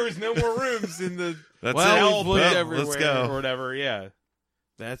up. there. that there was no more rooms in the That's Well, it. we've looked Well, everywhere. let's or go. whatever. Yeah.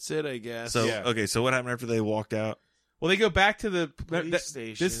 That's it, I guess. So Yeah. okay, so what happened after they walked out? Well, they go back to the Police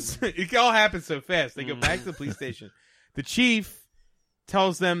station. This is, it all happens so fast. They go back to the police station. The chief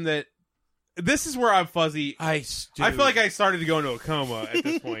tells them that this is where I'm fuzzy. I feel like I started to go into a coma at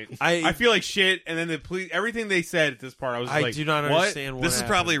this point. I feel like shit, and then the police, everything they said at this part, I was I like, do not what? understand what This is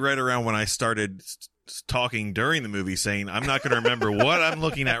probably right around when I started talking during the movie, saying I'm not going to remember what I'm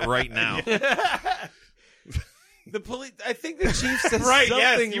looking at right now. The police. I think the chief says Right,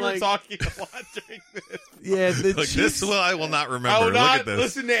 something yes, you like, were talking a lot during this. Yeah, the Like chief. this, well, I will not remember. I will Look not at this.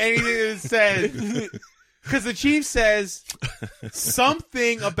 listen to anything that is said. Because the chief says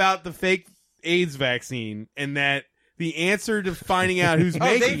something about the fake AIDS vaccine and that the answer to finding out who's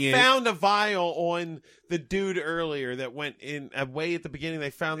making they it. found a vial on the dude earlier that went in way at the beginning. They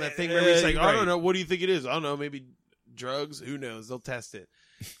found that thing where he's like, I right. don't know, what do you think it is? I don't know, maybe drugs. Who knows? They'll test it.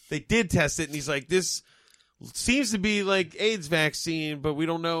 They did test it, and he's like, this seems to be like AIDS vaccine, but we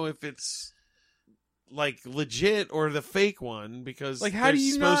don't know if it's like legit or the fake one because Like, how they're do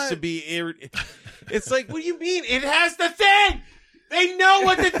you supposed not- to be. It's like, what do you mean? It has the thing. They know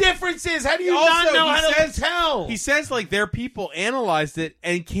what the difference is. How do you Also, not know he how says- to tell? He says like their people analyzed it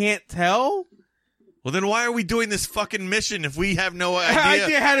and can't tell. Well, then why are we doing this fucking mission if we have no I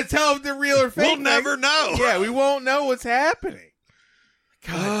idea? how to tell if they're real or fake. We'll never know. Yeah, we won't know what's happening.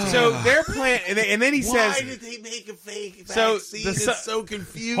 God So damn. their plan, and then he Why says, did they make a fake So, vaccine? the su- It's so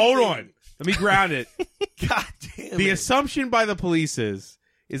confusing. "Hold on, let me ground it." God damn The it. assumption by the police is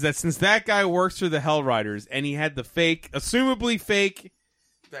that since that guy works for the Hell Riders and he had the fake, assumably fake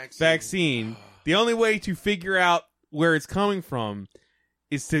vaccine, the only way to figure out where it's coming from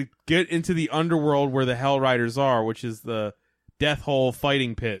is to get into the underworld where the Hell Riders are, which is the Death Hole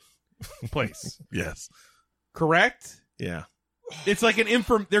fighting pit place. Yes. Correct? Yeah. It's like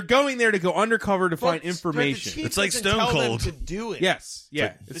they're going there to go undercover to find But information. the chief It's like doesn't Stone tell them Cold. to do it. Yes,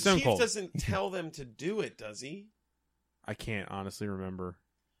 yeah, The it's Stone chief Cold. doesn't tell them to do it, does he? I can't honestly remember.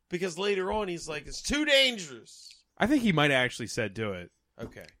 Because later on he's like, it's too dangerous. I think he might have actually said do it,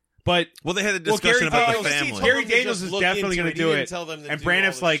 Okay. but Well, they had a Well, discussion Gary about the Daniels- family. Gary Told them to Daniels just is look definitely into going it. to He do didn't it. tell them to And do all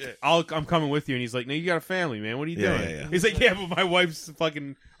Braniff's this like, shit. I'm coming with you. And he's like, no, you got a family, man. What are you Yeah, doing? yeah, yeah. He's like, yeah, but my wife's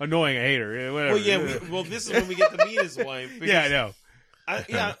fucking annoying. I hate her. Yeah, whatever. Well, yeah. This is when we get to meet his wife. because yeah, I know. I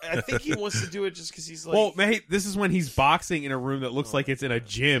think he wants to do it just because he's like. Well, mate, this is when he's boxing in a room that looks like it's in a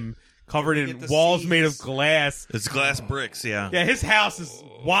gym covered We in get the walls made of scenes. glass. It's glass bricks, yeah. Yeah, his house is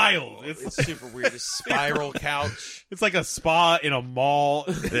wild. it's super weird. A spiral couch. It's like a spa in a mall.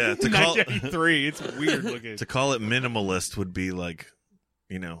 Yeah, to call 1983. It's weird looking. to call it minimalist would be like,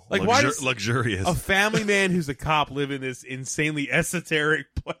 Like, why does- luxurious. A family man who's a cop live in this insanely esoteric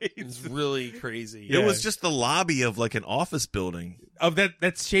place. It's really crazy. Yeah. It was just the lobby of like an office building. Of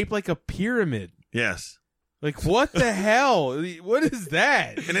that's shaped like a pyramid. Yes. Like what the hell? What is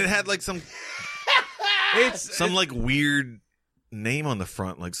that? And it had like some like weird name on the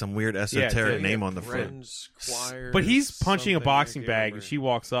front, like some weird esoteric Yeah, name on the front. Friends, choir, But he's punching a something, boxing I can't bag, remember. and she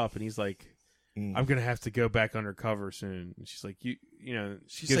walks up, and he's like, Mm. "I'm gonna have to go back undercover soon." And she's like, "You know,"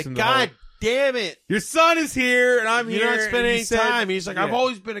 she She's gives like, him the God whole, damn it. your son is here, and I'm You're here." not spending and he any said- time. He's like, I've Yeah.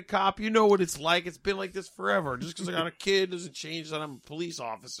 always been a cop. You know what it's like. It's been like this forever. Just because I got a kid doesn't change that I'm a police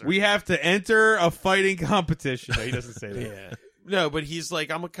officer. We have to enter a fighting competition. No, he doesn't say that. yeah. No, but he's like,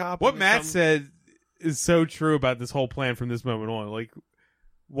 I'm a cop. What I'm Matt become- said is so true about this whole plan from this moment on. Like,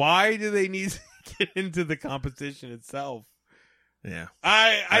 why do they need to get into the competition itself? Yeah.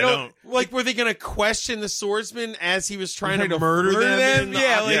 I don't don't- like. Were they going to question the swordsman as he was trying Trying to to murder murder them? them? in the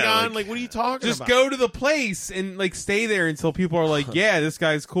Yeah, octagon? yeah, like- like what are you talking Just about? go to the place and like stay there until people are like, "Yeah, this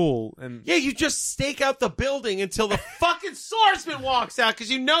guy's cool." And Yeah, you just stake out the building until the fucking swordsman walks out because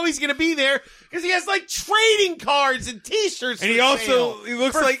you know he's going to be there because he has like trading cards and T-shirts. And for he also sale. he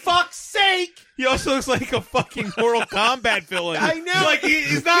looks for like fuck's sake. he also looks like a fucking Mortal Kombat villain. I know. Like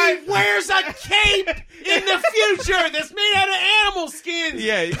he's not. He wears a cape in the future that's made out of animal skins.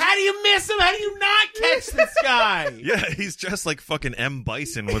 Yeah. How do you miss him? How do you not catch this guy? Yeah, he's dressed like fucking M.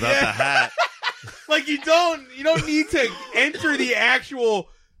 Bison without the hat. Like you don't need to enter the actual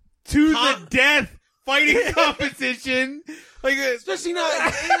to the death fighting competition. Like Especially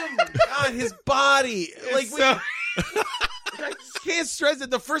not him. God, his body. Like so, that's can't stress it.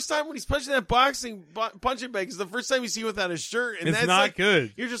 The first time when he's punching that punching bag is the first time you see him without his shirt, and It's that's not like,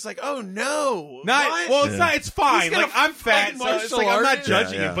 good. You're just like, oh no, Not What? well. It's Yeah. not. It's fine. He's gonna Like I'm fat, fight so it's like martial I'm not artists.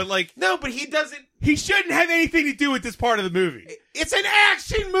 judging Yeah, yeah. it. But like No, but he doesn't. he shouldn't have anything to do with this part of the movie. It's an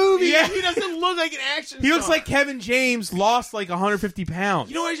action movie. Yeah. He doesn't look like an action. He looks star. like Kevin James lost like 150 pounds.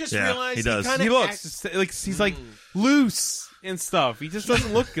 You know what I just Yeah, realized? he does. kinda he looks acts- just, like he's like loose and stuff. He just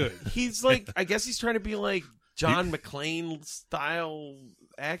doesn't look good. He's like, I guess he's trying to be like John McClane style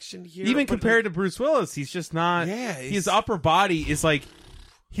action hero. Even but, compared to Bruce Willis, he's just not. Yeah, his upper body is like.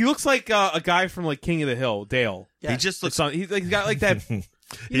 He looks like a guy from like King of the Hill, Dale. Yeah. He just looks. He's got like that. He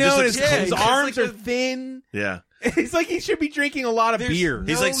You know, just and looks his, cold. his Yeah, he arms has, are like, thin. Yeah, It's like he should be drinking a lot of There's beer.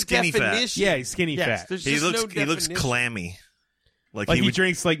 He's no like skinny fat. definition. Yeah, he's skinny Yes, fat. there's he just looks. no he looks definition. clammy. Like Like he he would.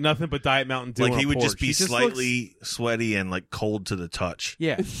 drinks like nothing but Diet Mountain Dew. Like on he a would porch. just be He slightly sweaty and like cold to the touch.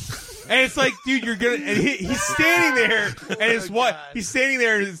 yeah. And it's like, dude, you're gonna. And he's standing there, and his wife. God. He's standing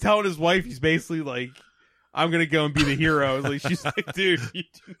there and he's telling his wife. He's basically like, "I'm gonna go and be the hero." Like she's like, "Dude, you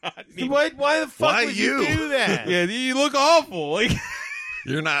do not need." Why the fuck Why would you you? do that? Yeah, you look awful. Like,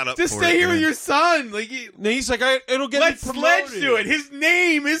 You're not up. just for stay it, here with man. your son. Like, And he's like, it'll get let me promoted. Sledge do it. His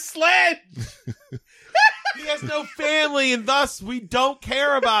name is Sledge. He has no family, and thus we don't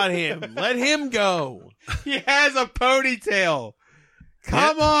care about him. Let him go. He has a ponytail.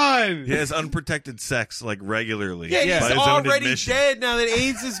 Come on. He has unprotected sex like regularly. Yeah, Yeah. by he's his own already admission. dead now that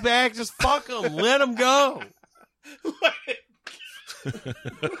AIDS is back. Just fuck him. Let him go.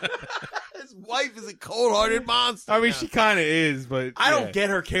 His wife is a cold-hearted monster. I mean, now. she kind of is, but I don't yeah. get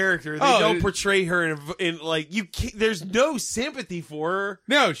her character. They Oh, don't it- portray her in like you. Can't, there's no sympathy for her.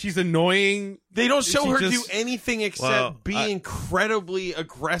 No, she's annoying. They don't show She her just- do anything except Well, be incredibly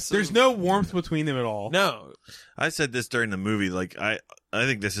aggressive. There's no warmth between them at all. no. I said this during the movie. Like I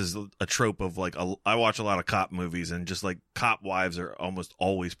think this is a trope of like I watch a lot of cop movies, and just like cop wives are almost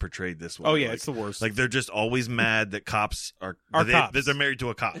always portrayed this way. Oh yeah, like, it's the worst. like they're just always mad that cops are Cops. that they're married to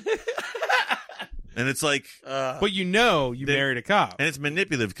a cop, and it's like but you married a cop. and it's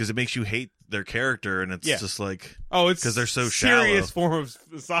manipulative because it makes you hate their character, and it's Yeah. just like Oh, it's 'cause they're so serious shallow. form of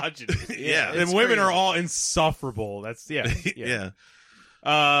misogyny. yeah, And It's women are crazy. all insufferable. That's yeah. yeah.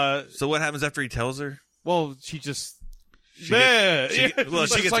 Uh, So what happens after he tells her? well, she just. She gets- she Yeah. get- well,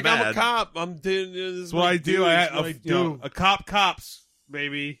 It's she gets like I'm a mad. cop. I'm doing this. That's what I do. This I, is what I you do. know, a cop cops,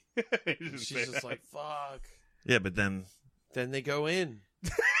 baby. She's just like fuck. Yeah, but then Then they go in,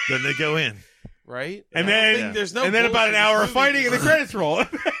 they go in. right? And I don't then- think there's no. and then about an hour of bullshit fighting and the credits roll.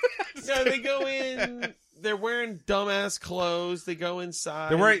 No, they go in. They're wearing dumbass clothes. They go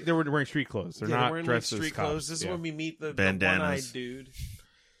inside. They were wearing street clothes. They're Yeah, not wearing dressed like street as cops. clothes. This is yeah. when we meet the Bandanas. one-eyed dude.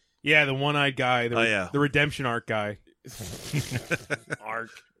 Yeah, the one-eyed guy. Oh, yeah. The redemption arc guy. Arc.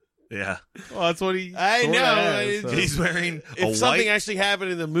 Yeah, Well, that's what he. I sorta know. has, so. he's wearing If a something white. actually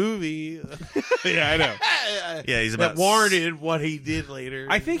happened in the movie, Yeah, I know. Yeah, he's that about warranted what he did later.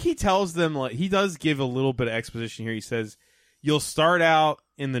 I think he tells them like he does give a little bit of exposition here. He says you'll start out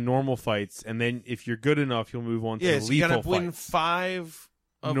in the normal fights, and then if you're good enough, you'll move on to yeah, the so you lethal gotta win fights. 5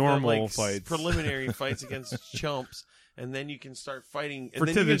 of Normal the, like, fights. preliminary fights against chumps, and then you can start fighting, and For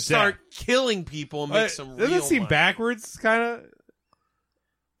then to you the can start death. killing people and make some real doesn't it seem money. backwards? Kind of.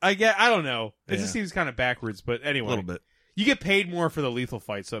 I don't know. It Yeah. just seems kind of backwards. But a anyway, little bit. you get paid more for the lethal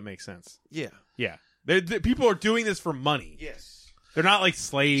fight, so it makes sense. Yeah. Yeah, people are doing this for money. Yes. They're not like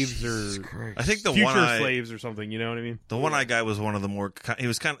slaves or I think the future one slaves or something. You know what I mean? the one-eyed guy was one of the more. He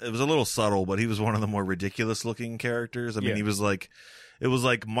was it was a little subtle, but he was one of the more ridiculous-looking characters. I mean, Yeah. he was like. It was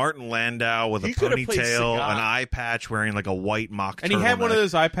like Martin Landau with He a could have played ponytail, Sagat. an eye patch, wearing like a white mock And he had one of turtleneck.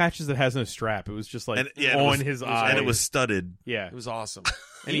 those eye patches that has no strap. It was just like And, yeah, it on was- his eye, and it was studded. yeah. It was awesome.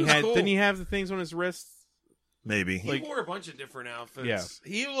 And he was had cool. didn't he have the things on his wrists? Maybe. He like- wore a bunch of different outfits. Yeah.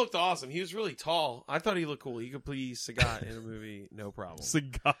 He looked awesome. He was really tall. I thought he looked cool. He could play Sagat in a movie, no problem.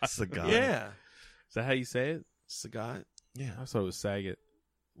 Sagat. Sagat. Yeah. Is that how you say it? Sagat. Yeah. I thought it was Saget.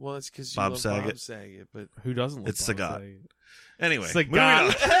 Well, it's because you Bob love Saget. Bob Saget, but Who doesn't? Love It's Bob Sagat. Saget? Anyway, Sagat. moving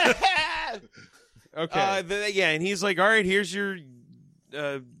on. Okay. yeah, and he's like, "All right, here's your,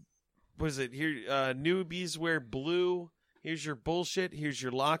 what is it? Here, newbies wear blue. Here's your bullshit. Here's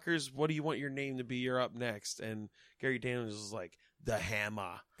your lockers. What do you want your name to be? You're up next." And Gary Daniels is like, "The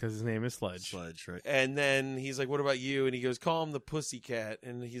Hammer." Because his name is Sledge. Sledge, right? And then he's like, "What about you?" And he goes, "Call him the Pussycat."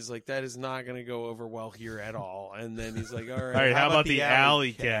 And he's like, "That is not going to go over well here at all." And then he's like, "All right, how about the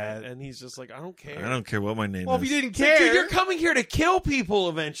Alley Cat?" And he's just like, "I don't care." I don't care what my name Well, if is. you didn't It's like, care, dude, you're coming here to kill people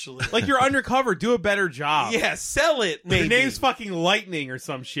eventually. like you're undercover, do a better job. yeah, sell it. Maybe Your name's fucking Lightning or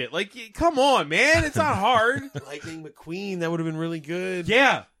some shit. Like, come on, man, it's not hard. Lightning McQueen. That would have been really good.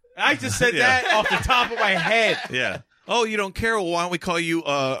 Yeah, I just said Yeah. that off the top of my head. Yeah. Oh, you don't care? Well, why don't we call you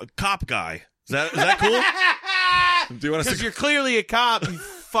cop guy? Is that cool? Do you want us Because to? you're clearly a cop, you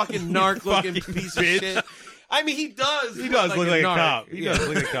fucking narc looking piece of shit. I mean, he does. He does look like a narc. cop. He does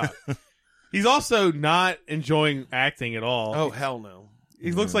look like a cop. He's also not enjoying acting at all. Oh hell no.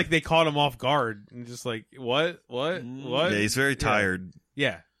 He looks like they caught him off guard and just like, what? Yeah, he's very tired.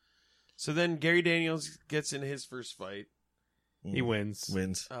 Yeah. So then Gary Daniels gets in his first fight. He wins.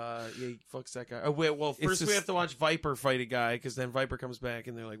 Wins. Yeah, he fucks that guy. Oh wait, well It's first we just- have to watch Viper fight a guy because then Viper comes back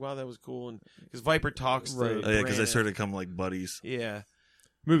and they're like, "Wow, that was cool," and because Viper talks to Oh, yeah, because they Brandon. sort of come like buddies. Yeah,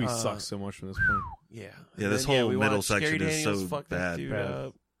 Movie sucks so much from this point. yeah, Yeah, And this then, whole we middle watched section Gary is Daniels so fuck that bad. dude Bad.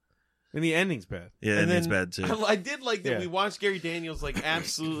 up. And the ending's bad. Yeah, and it's bad too. I did like that Yeah. we watched Gary Daniels like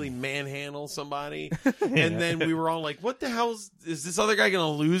absolutely manhandle somebody, and then we were all like, "What the hell is this other guy going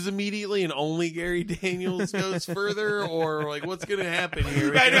to lose immediately?" And only Gary Daniels goes further, or like, what's going to happen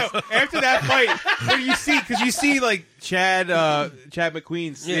here? I know. After that fight, when you see like Chad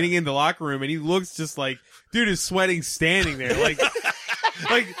McQueen sitting in the locker room, and he looks just like dude is sweating standing there, like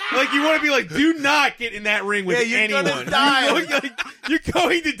you want to be like, do not get in that ring with Yeah, you're anyone. gonna die. You look like you're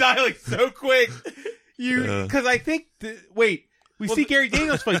going to die like so quick. Because I think we see Gary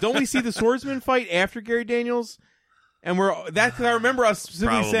Daniels fight. Don't we see the Swordsman fight after Gary Daniels? And that's because I remember us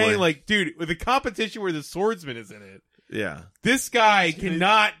specifically Probably. saying like, dude, with a competition where the Swordsman is in it. Yeah, This guy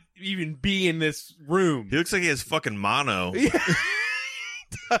cannot even be in this room. he looks like he has fucking mono.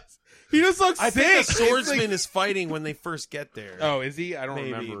 He just looks I sick. think the It's swordsman like- is fighting when they first get there. Oh, is he? I don't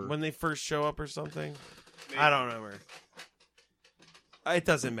maybe remember. when they first show up or something. I don't remember. It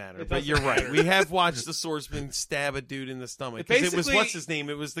doesn't matter, but you're right. We have watched the swordsman stab a dude in the stomach. 'Cause it was Basically- what's his name?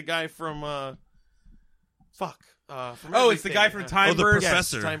 It was the guy from from It's the guy from Everything. Time Oh, the Burst.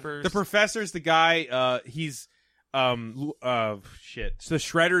 professor. Yes, Time Burst. The professor's the guy. He's shit. So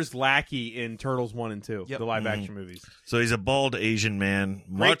Shredder's lackey in Turtles 1 and 2, Yep. the live action movies. So he's a bald Asian man,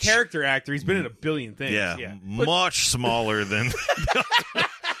 Great much character actor. He's been in a billion things. yeah, much smaller than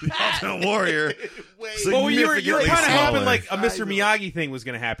the Ultimate Warrior. Well, you were Significantly kind of hoping smaller. like a Mr. Miyagi thing was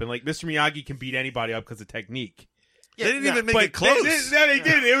going to happen. Like Mr. Miyagi can beat anybody up because of technique. They didn't even make But it close. They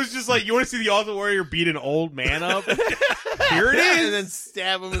didn't. It was just like, you want to see the Ultimate Warrior beat an old man up? Here it is. and then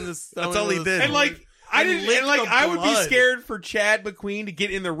stab him in the stomach. That's all he with a did. And like I And didn't, lick and like the I would be blood. scared for Chad McQueen to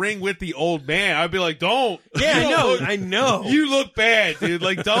get in the ring with the old man. I'd be like, "Don't." Yeah, You I don't know. look- I know. You look bad, dude.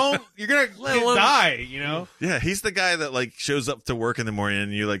 Like, don't. You're gonna Let alone- die. You know. Yeah, he's the guy that like shows up to work in the morning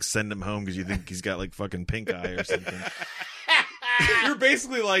and you like send him home because you think he's got like fucking pink eye or something. You're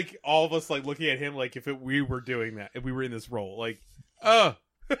basically like all of us, like looking at him, like if we were doing that, if we were in this role, like,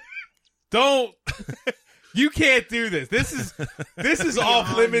 don't. You can't do this. This is off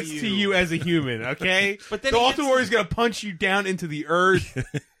on limits you. to you as a human. Okay. But then the he Ultimate gets- Warrior's gonna punch you down into the earth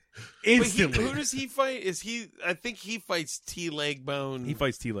But instantly. who does he fight? I think he fights T Leg Bone. He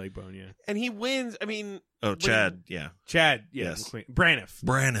fights T Leg Bone, yeah. and he wins. I mean, Oh, Chad, yeah, Chad, yeah, Yes. McQueen. Braniff.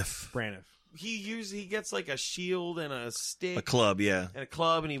 Braniff, he gets like a shield and a stick a club, yeah. and a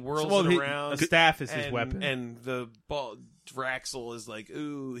club, and he whirls Well, it he- around. a staff is his and, weapon. And the ball Draxel is like,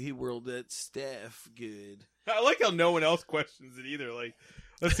 "Ooh, he whirled that staff good." I like how no one else questions it either. Like,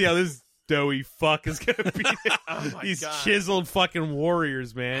 let's see how this doughy fuck is gonna be. Oh my These God. chiseled fucking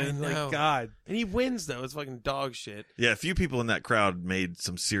warriors, man. I know. Like, God. And he wins though. It's fucking dog shit. Yeah, a few people in that crowd made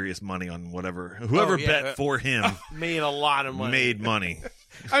some serious money on whoever yeah. bet for him Made a lot of money. made money.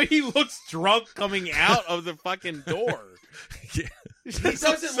 I mean, he looks drunk coming out of the fucking door. Yeah. He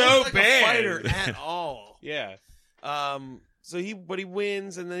doesn't so look like bad. a fighter at all. Yeah. So he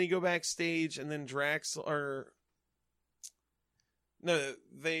wins, and then he go backstage, and then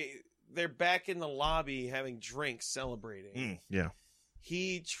they're back in the lobby having drinks, celebrating. Yeah.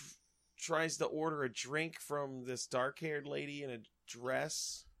 He tries to order a drink from this dark-haired lady in a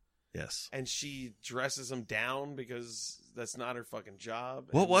dress, Yes. and she dresses him down because that's not her fucking job.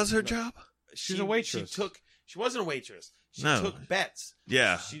 What And was her no- job? She's a waitress. She wasn't a waitress. She No. took bets.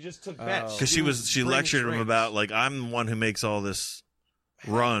 Yeah. She just took bets. Because she brings lectured him drinks. about like I'm the one who makes all this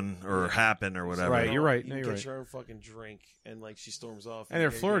run or happen or whatever. Right, you're right. You No, can you're get right. your own fucking drink, and like she storms off, And they're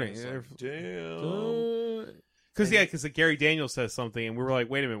Gary flirting. Daniels is like, damn. Because Gary Daniels says something, and we were like,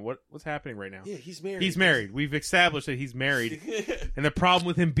 wait a minute, what's happening right now? Yeah, he's married. He's married. We've established that he's married. And the problem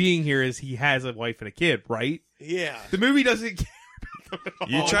with him being here is he has a wife and a kid, right? Yeah. The movie doesn't care.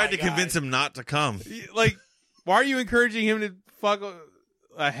 You Oh tried my to God. convince him not to come. Like, why are you encouraging him to fuck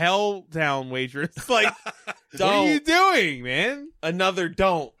a Helltown waitress? Like, what are you doing, man? Another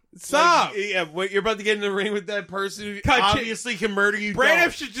don't. Stop. Like, yeah, you're about to get in the ring with that person who God, obviously can murder you. Braniff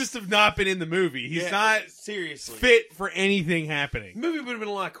don't. should just have not been in the movie. He's Yeah, not seriously. fit for anything The happening. movie would have been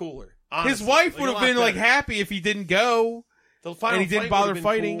a lot cooler. Honestly, His wife like, would a have lot been like better. happy if he didn't go, The final and he didn't fight bother would've been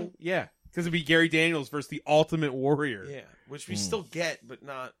fighting. cool. Yeah, because it'd be Gary Daniels versus the Ultimate Warrior. Yeah, which we still get, but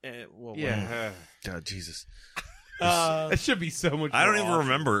not. Well, Yeah. God, Jesus. That should be so much. I don't more even awesome.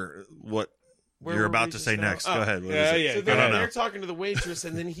 remember what Where you're were we about to just say now? next. Oh. Go ahead. What Yeah, is it? yeah. So I they're, don't know. they're talking to the waitress,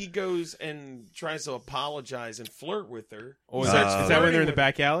 and then he goes and tries to apologize and flirt with her. Oh, He is starts that when they're flirting in the with-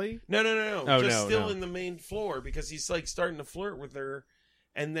 back alley? No. Oh, Just no, still no. in the main floor because he's like starting to flirt with her,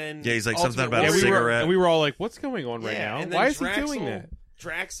 and then Yeah, he's like something Ultimate about a Yeah, Warrior- cigarette. and we were all like, "What's going on right Yeah, now? and then Why is he Draxel- doing that?"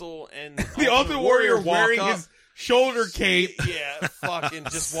 Draxel and The Ultimate Warrior walk wearing up. his shoulder cape. Yeah, fucking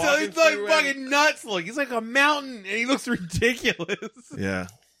just So walking he's like through. fucking nuts. Look, he's like a mountain, and he looks ridiculous. Yeah.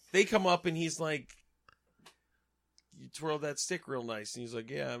 They come up and he's like, "You twirled that stick real nice." And he's like,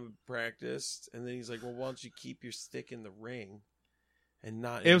 "Yeah, I'm practiced." And then he's like, "Well, why don't you keep your stick in the ring and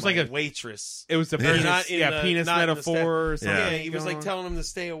not?" It in was like my a- waitress. It was the Yeah. penis, Not in the- penis not in the metaphor. Or something Yeah. Yeah, he was like going telling him to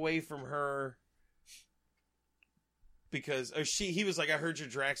stay away from her because he was like, "I heard you're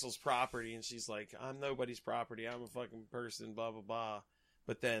Draxel's property," and she's like, "I'm nobody's property. I'm a fucking person." Blah blah blah.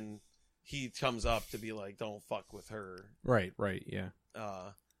 But then he comes up to be like, "Don't fuck with her." Right, yeah.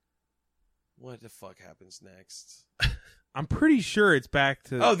 What the fuck happens next? I'm pretty sure it's back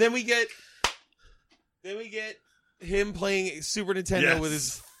to. Oh, then we get him playing Super Nintendo Yes. with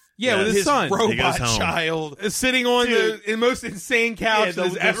his yeah, with his his son. He goes robot home. child. Sitting on Dude. the most insane couch that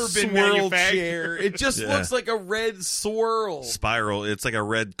has ever been swirl manufactured. chair. It just Yeah. looks like a red swirl. Spiral. It's like a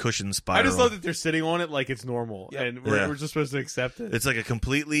red cushion I spiral. just love that they're sitting on it like it's normal, Yep. and we're, Yeah. we're just supposed to accept it. It's like a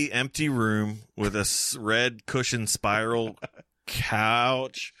completely empty room with a red cushion spiral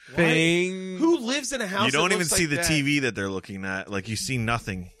couch. thing. Who lives in a house? You don't that even looks see like the that? TV that they're looking at. Like you see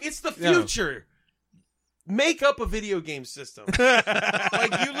nothing. It's the No. future. Make up a video game system.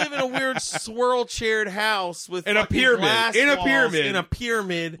 Like you live in a weird swirl chaired house with In a fucking pyramid. glass In a walls, pyramid. in a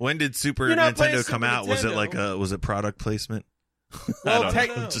pyramid. When did Super You're not playing Nintendo Super come out? Was it like Nintendo. was it product placement? Well, I don't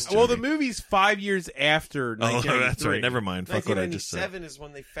know. know. Just well, the joking. movie's 5 years after. Oh, 1993. that's right. Never mind. Fuck what I just said. 1997 is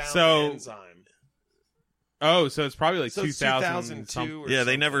when they found So- the enzyme. Oh, so it's probably like So it's 2000. 2002 or Yeah,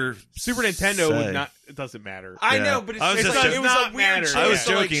 they something. never. Super Nintendo say. would not. It doesn't matter. I Yeah. know, but it's I was just just like, it was joking. a weird I chance was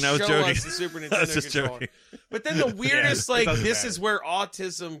to, like, joking, I was show joking. us the Super I was Nintendo just controller. joking. But then the weirdest, it like, doesn't this matter. is where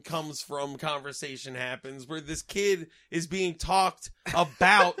autism comes from conversation happens, where this kid is being talked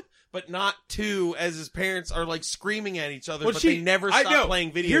about, but not to, as his parents are, like, screaming at each other, Well, but she- they never I stop know.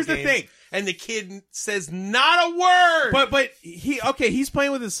 playing video Here's games. the thing. And the kid says not a word! But he's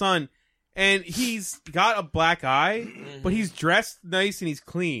playing with his son, and he's got a black eye, but he's dressed nice and he's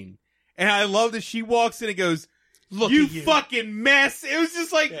clean. And I love that she walks in and goes, Look "You at you." fucking mess!" It was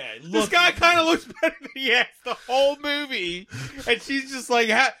just like Yeah, this look guy at kind of looks better than he has the whole movie, and she's just like,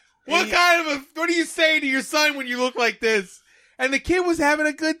 "What he- kind of what do you say to your son when you look like this?" And the kid was having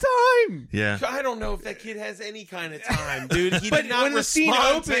a good time. Yeah. I don't know if that kid has any kind of time, dude. He But did not when the scene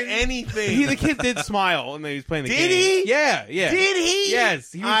respond to opened, anything. The kid did smile when he was playing the Did game. he? Yeah. Did he?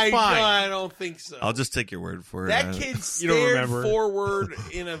 Yes, he was I fine. don't think so. I'll just take your word for it. That I- kid You don't stared remember. forward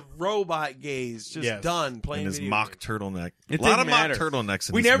in a robot gaze, just Yes. done playing in his video mock games. turtleneck. It A lot of didn't matter. mock turtlenecks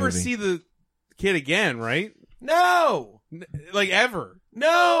in We this never movie. see the kid again, right? No, Like ever.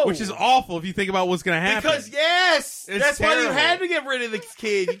 no, Which is awful if you think about what's going to happen. because yes, It's that's why you terrible. had to get rid of the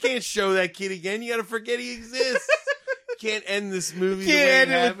kid. You can't show that kid again. You got to forget he exists. You can't end this movie. the way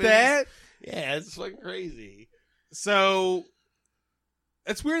can't end it with happens. that. Yeah, it's fucking crazy. So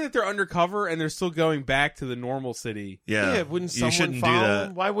it's weird that they're undercover and they're still going back to the normal city. Yeah, wouldn't you someone shouldn't do follow that.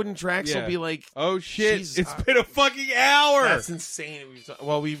 him? Why wouldn't Draxel Yeah. be like, Oh shit! Jesus, It's been a fucking hour. that's insane?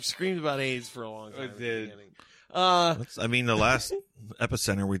 Well, we've screamed about AIDS for a long time. It at the did. beginning. I mean, the last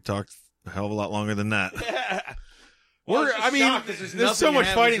Epicenter we talked a hell of a lot longer than that. Well, I was just shocked 'cause there's nothing so much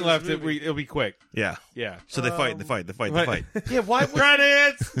happens fighting in left this that movie. it'll be quick. Yeah. Yeah. So they fight. Yeah, why would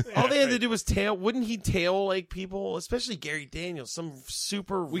Credits. all they had to do was tail? Wouldn't he tail like people, especially Gary Daniels, some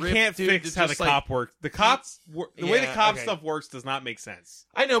super? We ripped can't dude fix that how the just, like- cop works. The cops, the way the Yeah, cop okay. stuff works does not make sense.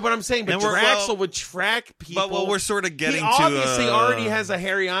 I know, but I'm saying, but And we're- Draxel well- would track people. But we're sort of getting he to obviously already has a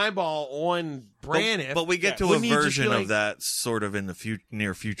hairy eyeball on but, Braniff. but we get to a Wouldn't he just be version like- of that sort of in the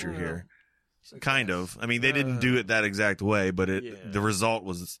near future here. Kind of. I mean, they didn't Uh, do it that exact way, but yeah. the result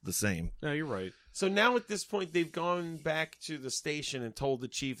was the same. No, you're right. So now at this point, they've gone back to the station and told the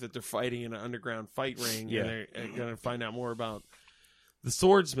chief that they're fighting in an underground fight ring. Yeah. And they're going to find out more about the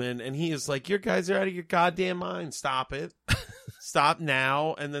swordsman. And he is like, "Your guys are out of your goddamn mind. Stop it. Stop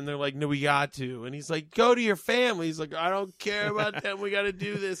now." And then they're like, "No, we got to." And he's like, "Go to your family." He's like, "I don't care about them. We got to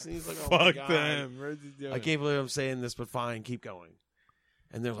do this." And he's like, "Oh my Fuck God. them. I can't believe I'm saying this, but fine, keep going."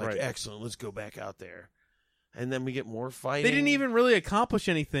 And they're like, Right. "Excellent. Let's go back out there." and then we get more fighting. They didn't even really accomplish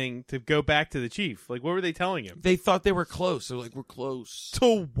anything to go back to the chief. Like, what were they telling him? They thought they were close. They're like, we're close.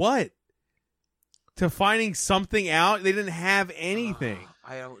 To what? To finding something out? They didn't have anything.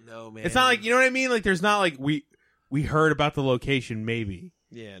 I don't know, man. It's not like, you know what I mean? Like, there's not like, we heard about the location, maybe.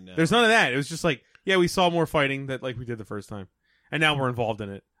 Yeah, no. There's none of that. It was just like, yeah, we saw more fighting that like we did the first time. And now we're involved in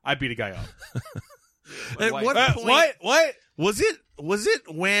it. I beat a guy up. At what point? What? Was it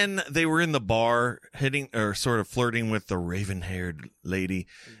when they were in the bar hitting or sort of flirting with the raven-haired lady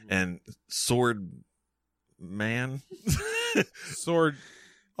and Sword Man?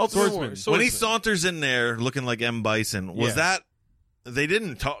 Swordsman. When he saunters in there looking like M. Bison, was that they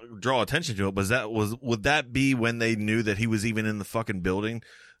didn't draw attention to it? Would that be when they knew that he was even in the fucking building?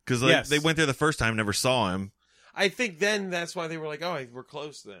 Because like, they went there the first time, never saw him. I think then that's why they were like, oh, we're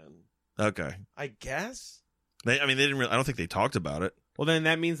close then. Okay. I guess. They didn't really. I don't think they talked about it. Well, then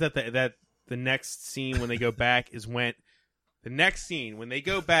that means that the next scene when they go back is when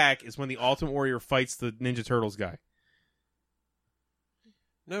the Ultimate Warrior fights the Ninja Turtles guy.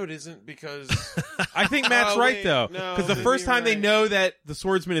 No, it isn't, because I think Matt's right though, no, because the first time they know that the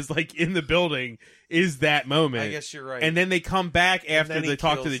swordsman is like in the building is that moment. I guess you're right. And then they come back after they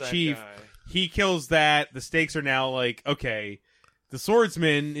talk to the kills that chief. guy. He kills that. The stakes are now like, okay, the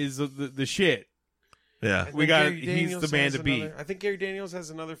swordsman is the shit. Yeah, I think we got. Gary He's Daniels the man has to beat. I think Gary Daniels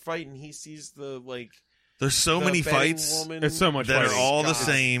has another fight, and he sees the there's so the many betting fights woman. There's so much that fighting. are all the God.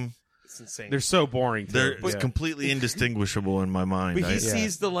 same. It's insane. They're so boring. Too. They're Yeah. completely indistinguishable in my mind. But he I-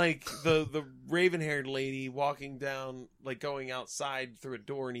 sees the raven-haired lady walking down, like going outside through a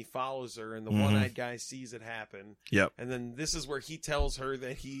door, and he follows her, and the one-eyed guy sees it happen. Yep. And then this is where he tells her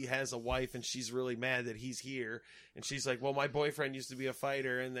that he has a wife, and she's really mad that he's here. And she's like, well, my boyfriend used to be a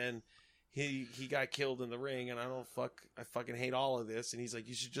fighter, and then he got killed in the ring, and I fucking hate all of this. And he's like,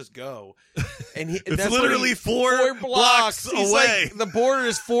 you should just go. And It's that's literally what four blocks He's away. like, the border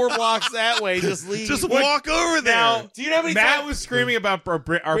is 4 blocks that way. Just leave. Just walk over there. Now, Do you know how many Matt times- was screaming about our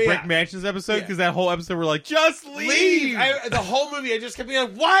Brick Mansions episode because that whole episode we're like, just leave. The whole movie, I just kept being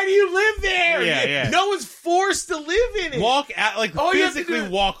like, why do you live there? Yeah. No one's forced to live in it. Walk out, like All you have to physically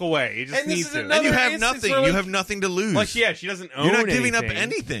do- walk away. You just And this need is to. another- and you have instance nothing. where, like- You have nothing to lose. Like, yeah, she doesn't own You're not giving up anything.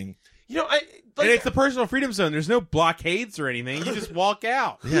 anything. You know, And it's the personal freedom zone. There's no blockades or anything. You just walk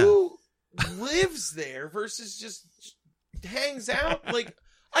out. Yeah. who lives there versus just hangs out? Like,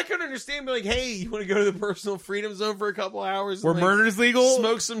 I could understand, be like, hey, you want to go to the personal freedom zone for a couple hours? Where and, like, murder's legal.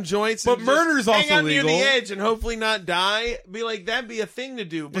 smoke some joints, But and just murder's hang also out near legal. the edge and hopefully not die. Be like, that'd be a thing to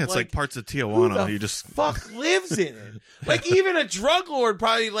do. But Yeah, it's like parts of who Tijuana. the You just fuck lives in it? Like, even a drug lord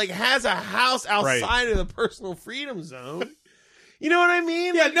probably like has a house outside of the personal freedom zone. You know what I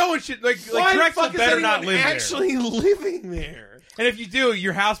mean? Yeah, no one should Why the Drexel fuck is better not anyone live actually living there? there. And if you do,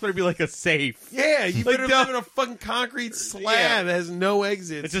 your house better be like a safe. Yeah, you Like, better don't- live in a fucking concrete slab that has no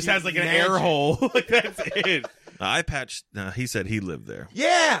exits. It just You has like an magic. air hole. Like that's it. eye patch. He said he lived there,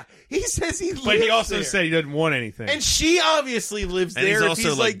 Yeah, he says he lives But he also there. said he doesn't want anything. And she obviously lives and there. he's if also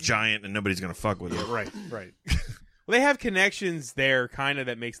he's like giant, and nobody's gonna fuck with him. right. Well, they have connections there, kind of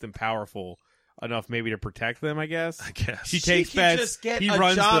that makes them powerful enough, maybe to protect them. I guess. I guess. She she takes can bets. just get He a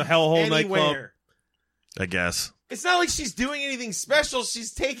runs job the Hellhole anywhere. nightclub. I guess. It's not like she's doing anything special.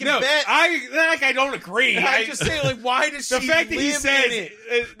 She's taking No, bets. I don't agree. I'm just saying, like, why does the she fact that live he says in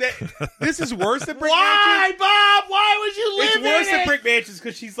it? that this is worse than Brick Why, Mansions. Bob? Why would you live It's worse in than it? Brick Mansions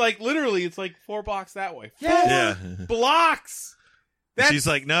because she's like literally, it's like 4 blocks that way. Yeah. Blocks. That's, She's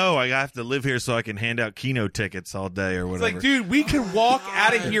like, no, I have to live here so I can hand out Kino tickets all day or it's whatever. like, dude, we can walk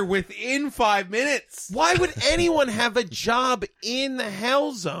out of here within 5 minutes. Why would anyone have a job in the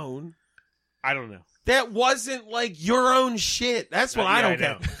Hell Zone I don't know. that wasn't like your own shit? That's what Yeah, I don't I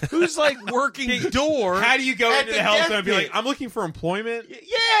know. get. Who's like working door? How do you go at into the the Hell death Zone and be like, pit? I'm looking for employment?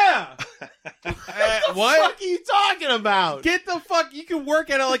 Yeah. What? What are you talking about? Get the fuck. You can work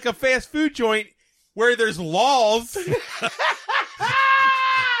at like a fast food joint where there's laws.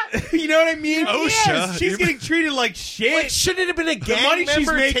 You know what I mean? OSHA. Yes, she's getting treated like shit. Like, should it have been a the gang money she's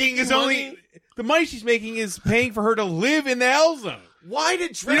member making taking is money? only the money she's making is paying for her to live in the Hell Zone. Why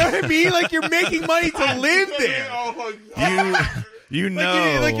did You know what I mean? Like you're making money to live there. Oh my God. you Like,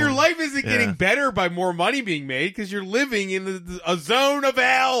 know, like your life isn't Yeah. getting better by more money being made because you're living in a zone of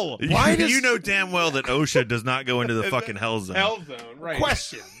hell. Why does- you know damn well that OSHA does not go into the fucking hell zone. Hell Zone, right?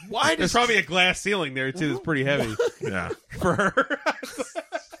 Question. Why There's does probably a glass ceiling there too. That's pretty heavy Yeah, for her.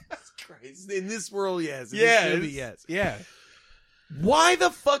 Christ, in this world, yes. In Yeah, this movie, it's- yes. yeah. Why the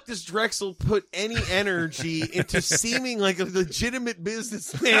fuck does Drexel put any energy into seeming like a legitimate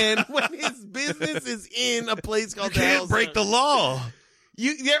businessman when his business is in a place called the Hell can't break Zone? the law.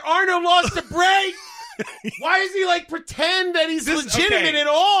 There are no laws to break. Why does he like pretend that he's legitimate at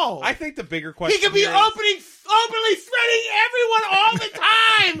all? I think the bigger question he could be openly threatening everyone all the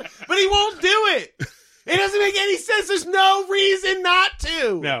time, but he won't do it. It doesn't make any sense. There's no reason not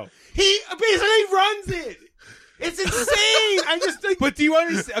to. No. He basically runs it. It's insane. I just think. But do you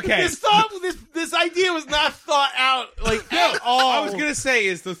understand? Okay. This idea was not thought out at all. I was gonna say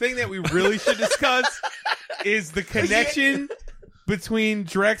is the thing that we really should discuss is the connection between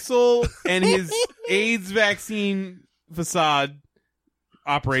Drexel and his AIDS vaccine facade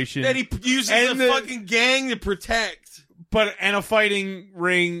operation that he uses and a fucking gang to protect, and a fighting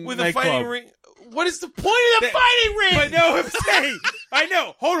ring with nightclub. a fighting ring. What is the point of the fighting ring? But no, I'm saying, I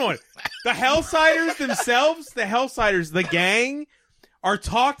know. Hold on. The Hellsiders themselves, the gang, are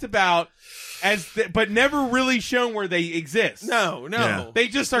talked about but never really shown where they exist. No. Yeah. They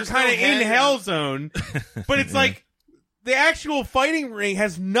just are kind of in Hell Zone. But it's like the actual fighting ring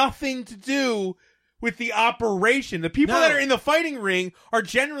has nothing to do with the operation. The people that are in the fighting ring are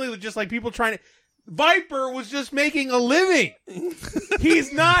generally just like people trying to. Viper was just making a living.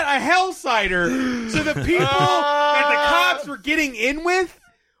 He's not a Hellsider. So the people that the cops were getting in with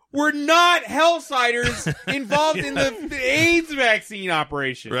were not Hellsiders involved in the AIDS vaccine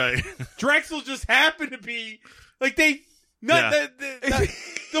operation. Right. Drexel just happened to be like the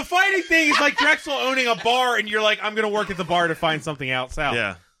fighting thing is like Drexel owning a bar and you're like, I'm going to work at the bar to find something else out.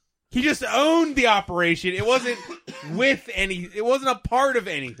 Yeah. He just owned the operation. It wasn't it wasn't a part of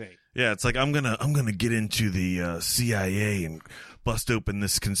anything. Yeah, it's like I'm gonna get into the CIA and bust open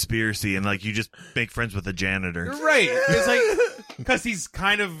this conspiracy, and like you just make friends with the janitor, right? It's like because he's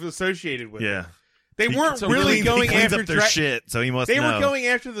kind of associated with. Yeah, they weren't really going after their shit, so he must. They were going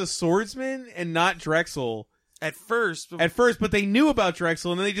after the swordsman and not Drexel at first, but they knew about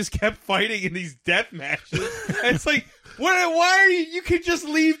Drexel, and then they just kept fighting in these death matches. And it's like. Why are you? You could just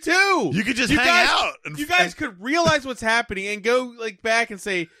leave too. You could just hang out. You guys could realize what's happening and go back and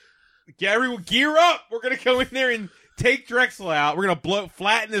say, "Everyone, gear up! We're gonna go in there and take Drexel out. We're gonna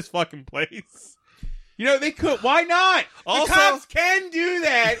flatten this fucking place." You know they could. Why not? The cops can do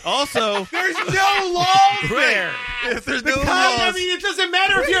that. Also, there's no laws there. If there's no laws, I mean, it doesn't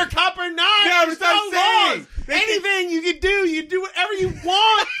matter if you're a cop or not. No, there's no laws. Anything you can do, you do whatever you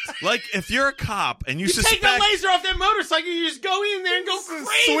want. Like if you're a cop and you take the laser off that motorcycle, you just go in there and go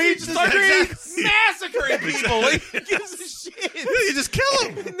crazy, start massacring people. Like, who gives a shit? You just kill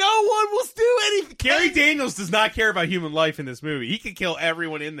them. No one will do anything. Gary Daniels does not care about human life in this movie. He can kill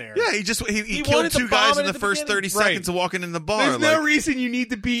everyone in there. Yeah, he killed two guys in the first 30 seconds of walking in the bar. There's no reason you need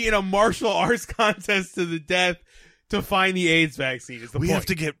to be in a martial arts contest to the death to find the AIDS vaccine. Is the point. We have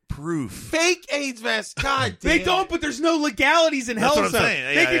to get proof. Fake AIDS vaccine. God damn. They don't, but there's no legalities in Hell Zone.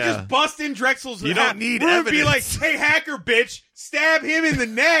 They could just bust in Drexel's. You don't need evidence. Be like, hey, hacker bitch, stab him in the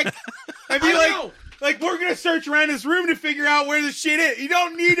neck. And be like, we're gonna search around this room to figure out where the shit is. You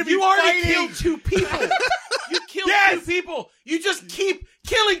don't need to be. You already fighting. killed two people. You killed two people. You just keep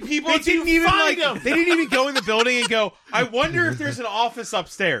killing people. They didn't even find them. They didn't even go in the building and go, I wonder if there's an office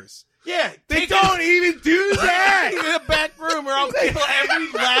upstairs. Yeah, they don't even do that. In a back room where I'll kill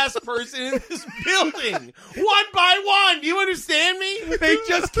every last person in this building, one by one. Do you understand me? They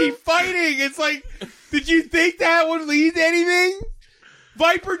just keep fighting. It's like, did you think that would lead to anything?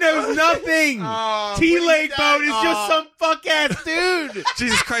 Viper knows nothing. T-Leg Bone is just some fuck ass dude.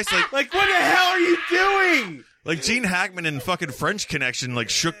 Jesus Christ! Like what the hell are you doing? Like Gene Hackman in fucking French Connection,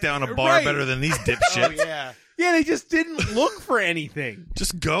 like shook down a bar better than these dipshits. Oh, yeah. Yeah, they just didn't look for anything.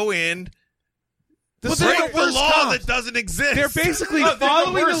 Just go in. Break the law that doesn't exist. They're basically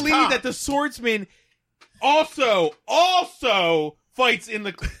following the lead that the swordsman also fights in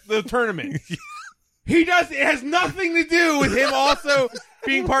the tournament. He does. It has nothing to do with him also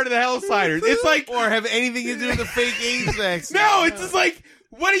being part of the Hellsiders. It's like, or have anything to do with the fake AIDS vaccine. No, it's just like,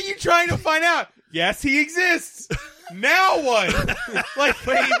 what are you trying to find out? Yes, he exists. Now what? Like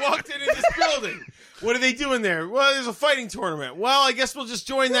when he walked into this building. What are they doing there? Well, there's a fighting tournament. Well, I guess we'll just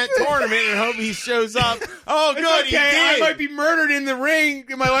join that tournament and hope he shows up. Oh, good. Okay, he did. I might be murdered in the ring.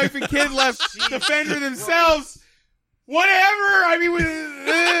 And my wife and kid left to fend for themselves. Whatever. I mean,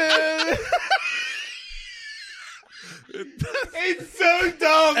 it's so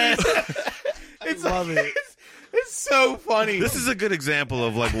dumb. Love it. It's so funny. This is a good example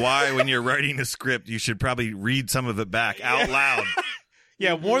of like why when you're writing a script, you should probably read some of it back out loud.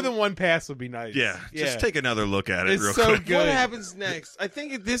 Yeah, more than one pass would be nice. Yeah, just take another look at it it's real so quick. Good. What happens next? I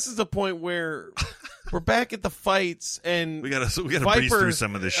think this is the point where we're back at the fights, and we gotta breeze through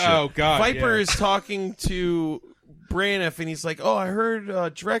some of this shit. Oh God, Viper is talking to Braniff, and he's like, "Oh, I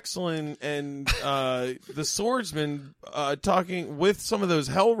heard Drexel and the swordsman talking with some of those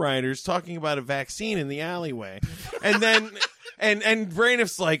Hell Riders talking about a vaccine in the alleyway," and then. And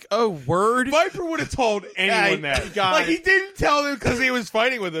Braniff's like, "Oh, word." Viper would have told anyone that. Like, he didn't tell them because he was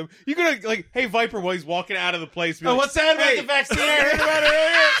fighting with him. You could have, like, "Hey, Viper," while he's walking out of the place. Be like, what's that about the vaccine? I heard about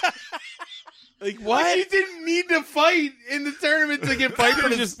it. Like, what? Like, he didn't need to fight in the tournament to get Viper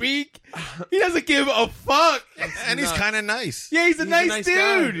to speak. He doesn't give a fuck. And he's kind of nice. Yeah, he's a nice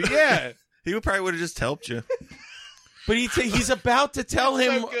dude. Yeah. He probably would have just helped you. But he's about to tell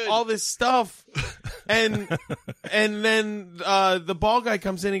him all this stuff, and then the ball guy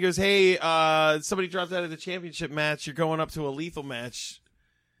comes in and goes, "Hey, somebody dropped out of the championship match. You're going up to a lethal match."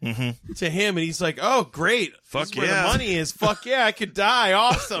 Mm-hmm. To him, and he's like, "Oh, great! Fuck this is where the money is. Fuck yeah, I could die.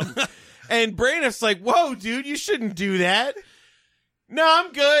 Awesome." And Braniff's like, "Whoa, dude, you shouldn't do that." "No,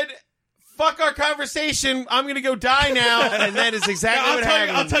 I'm good. Fuck our conversation. I'm going to go die now." And that is exactly what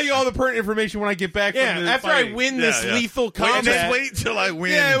happened. I'll tell you all the pertinent information when I get back from the after fighting. I win this lethal combat. Just wait till I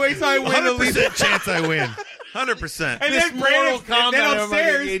win. Yeah, wait till I win. 100% chance I win. 100%. And This then Mortal Braniff, Kombat then I'm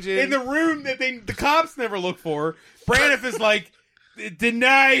upstairs engaged in the room that the cops never look for, Braniff is like,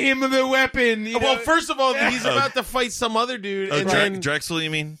 "Deny him of the weapon." You Well, know? first of all, he's about to fight some other dude, and then Drexel, you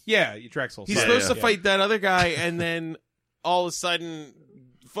mean? Yeah, Drexel. he's supposed to fight that other guy, and then all of a sudden,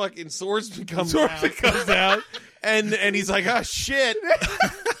 fucking swordsman comes out, and he's like, "Oh shit!"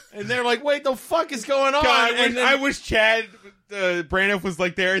 And they're like, "Wait, the fuck is going on?" God, and then, I wish Chad Braniff was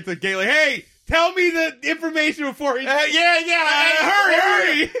like there at the gate, like, "Hey, tell me the information before he."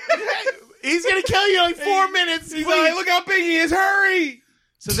 Hurry! He's gonna kill you in like 4 minutes. He's please. like, "Look how big he is! Hurry!"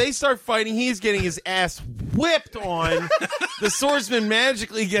 So they start fighting. He's getting his ass whipped on. The swordsman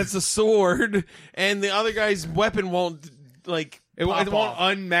magically gets a sword, and the other guy's weapon won't It won't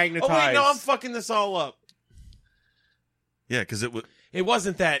unmagnetize. Oh wait, no, I'm fucking this all up. Yeah, because It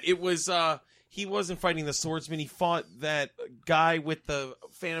wasn't that. It was he wasn't fighting the swordsman. He fought that guy with the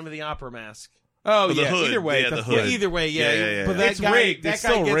Phantom of the Opera mask. Oh, the yeah. hood. Either way, Yeah, the that's hood. Yeah, either way, yeah. Yeah. But that It's guy, rigged. that It's guy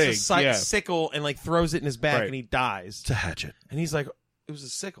still gets rigged, a yeah. sickle and like throws it in his back, Right. and he dies. it's a hatchet. And he's like, "It was a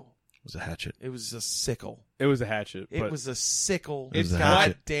sickle. It was a hatchet. It was a sickle. It was a hatchet. It but was a sickle. It was a God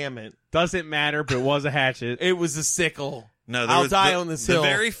hatchet. damn it! doesn't matter, but it was a hatchet. It was a sickle. No, I'll die on this hill. The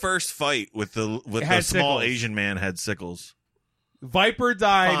very first fight with the had small sickles. Asian man had sickles. Viper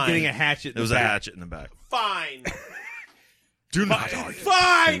died Fine. getting a hatchet. It was a hatchet in the back. Fine. Do not.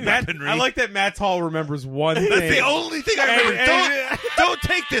 Fine. I like that Matt Hall remembers one thing. That's the only thing I remember. And- Don't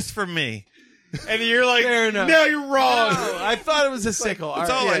take this from me. And you're like, Fair enough. "No, you're wrong." No, I thought it was a sickle. That's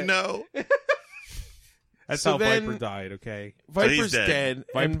all I know. That's So how then- Viper died, okay? Viper's he's dead. dead.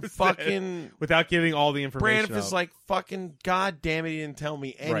 And Viper's fucking dead. Without giving all the information Braniff is out. like, "Fucking God damn it, he didn't tell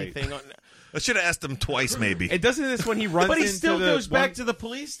me anything." I should have asked him twice, maybe. It doesn't this when he runs But he into still the goes back one- to the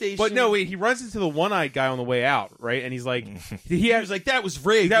police station. But no, wait, he runs into the one-eyed guy on the way out, right? And he's like, He was like, "That was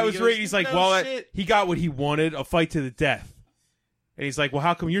rigged." that And was he goes, rigged. He's like, "No well, shit." he got what he wanted, a fight to the death. And he's like, "Well,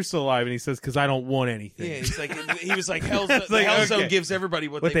 how come you're still alive?" And he says, "Because I don't want anything." Yeah, he's like, he was like, "Hell's It's the like, Hell Zone okay. gives everybody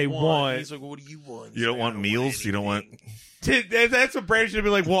what What they they want. And he's like, "Well, what do you want?" You don't want meals? You don't want... That's what Brandon should be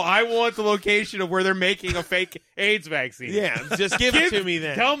like. "Well, I want the location of where they're making a fake AIDS vaccine." Yeah, just give it to me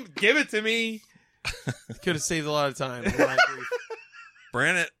then. Give it to me. Could have saved a lot of time. I agree.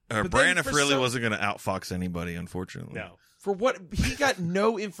 Braniff for really some- wasn't going to outfox anybody, unfortunately. No. For what he got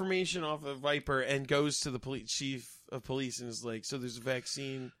no information off of Viper and goes to the chief of police and is like, "So there's a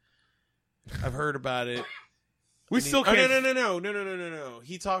vaccine. I've heard about it." We And he- still can't. No.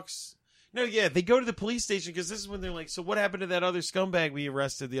 He talks. No, yeah, they go to the police station because this is when they're like, "So what happened to that other scumbag we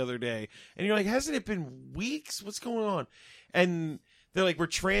arrested the other day?" And you're like, "Hasn't it been weeks? What's going on?" And they're like, "We're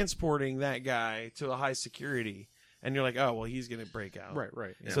transporting that guy to a high security." And you're like, "Oh, well, he's going to break out."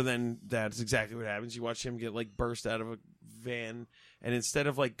 Right. Yeah. So then that's exactly what happens. You watch him get like burst out of a van, and instead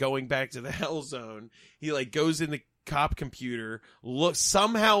of like going back to the Hell Zone, he like goes in the cop computer, looks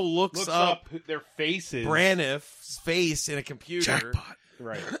up their faces. Braniff's face in a computer, Jackpot.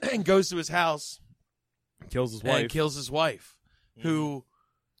 Right. and goes to his house Kills his and wife. kills his wife, who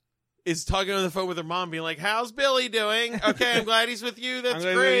is talking on the phone with her mom, being like, "How's Billy doing? Okay, I'm glad he's with you. That's I'm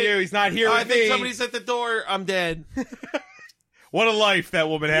gonna great. leave you. He's not here I with think me. somebody's at the door. I'm dead." What a life that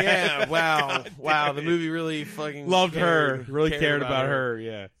woman had. Yeah, wow, God wow. damn The it. movie really fucking Loved her. Really cared about about her.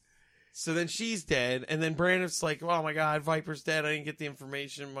 Yeah. So then she's dead, and then Brandon's like, "Oh my god, Viper's dead. I didn't get the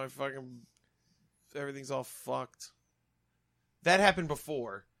information. My fucking everything's all fucked." That happened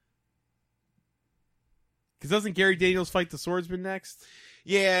before. Because doesn't Gary Daniels fight the swordsman next?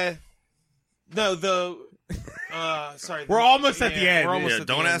 Yeah. No, sorry. We're almost at the end. We're almost Yeah, at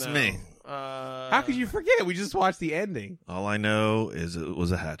the don't end, ask though. me. How could you forget? We just watched the ending. All I know is it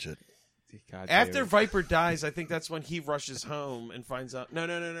was a hatchet. God After damn it. Viper dies, I think that's when he rushes home and finds out. No.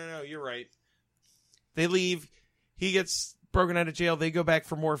 You're right. They leave. He gets broken out of jail. They go back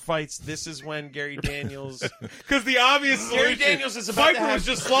for more fights. This is when Gary Daniels. Because the obvious Gary solution, Daniels is about to Viper have- was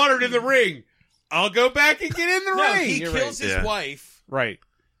just slaughtered in the ring. I'll go back and get in the No, ring. he You're kills his Yeah. wife right.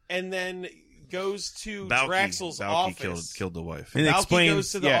 and then goes to Balky Draxel's office. killed the wife. And Balky explains-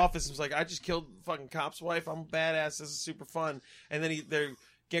 goes to the yeah. office and was like, "I just killed the fucking cop's wife. I'm a badass. This is super fun." And then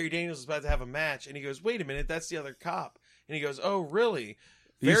Gary Daniels is about to have a match, and he goes, "Wait a minute, that's the other cop." And he goes, "Oh, really?"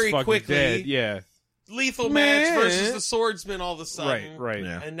 He's Very fucking quickly, dead. Yeah. lethal Man. match versus the swordsman. All of a sudden, Right.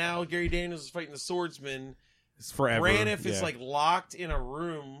 Yeah. And now Gary Daniels is fighting the swordsman. It's forever. Braniff yeah. is like locked in a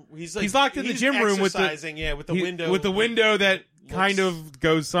room. He's locked in the gym room with the- exercising, with the window with the window that kind looks of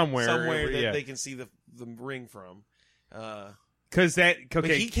goes somewhere that yeah. they can see the ring from. Because that But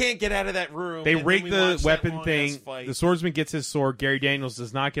okay. he can't get out of that room. They and then rig we the watch that weapon long-ass thing. fight The swordsman gets his sword. Gary Daniels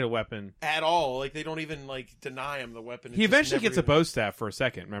does not get a weapon. at all. Like they don't even deny him the weapon. It He just eventually never gets a even- bow staff for a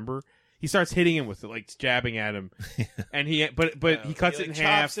second. Remember, he starts hitting him with it, like jabbing at him, and but he cuts it in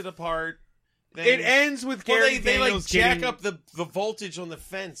chops half. it apart. Then, It ends with Well, Gary they Daniels jack getting, up the voltage on the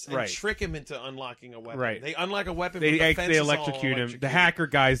fence and Right. trick him into unlocking a weapon. Right. They unlock a weapon. They but the fence is all electrocute him. The electrocuted. hacker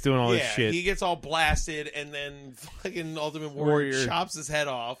guy's doing all this Yeah, shit, he gets all blasted, and then fucking Ultimate Warrior Warrior. chops his head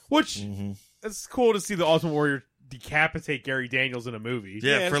off. which it's cool to see the Ultimate Warrior decapitate Gary Daniels in a movie.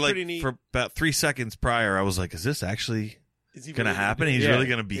 Yeah, it's for pretty neat. for about 3 seconds prior, I was like, "Is this actually Is he gonna really happen? do He's it? Yeah. really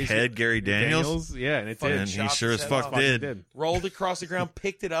gonna behead Gary Daniels?" Yeah, and it Fucking did. And he chopped sure his as head fuck off. Fucking did. Rolled across the ground,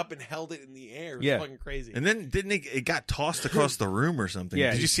 picked it up, and held it in the air. It was Yeah. fucking crazy. And then didn't it got tossed across the room or something? Yeah,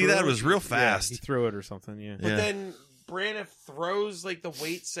 Did he you see threw that? It it. was real Yeah, fast. he threw it or something. Yeah. But Yeah. then Braniff throws the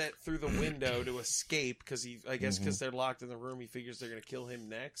weight set through the window to escape because because they're locked in the room, he figures they're going to kill him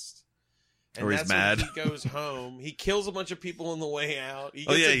next. And Or he's that's mad. when he goes home. He kills a bunch of people on the way out. He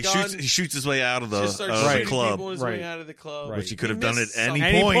Oh gets yeah, a he gun, shoots his way out of the, just starts the shooting club. people on his Right. way out of the club. Right. Which he could have We done missed at any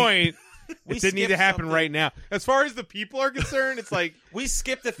something. Any point. We it didn't need to skipped happen something. right now. As far as the people are concerned, it's like We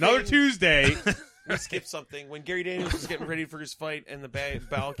skipped the thing. another Tuesday. We skipped something. When Gary Daniels was getting ready for his fight and the bad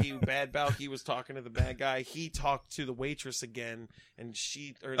Balky was talking to the bad guy, he talked to the waitress again, and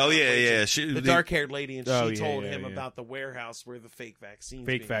she... Or Oh not yeah, waitress, yeah. the dark-haired lady, and Oh, she yeah, told yeah, him yeah. about the warehouse where the fake vaccine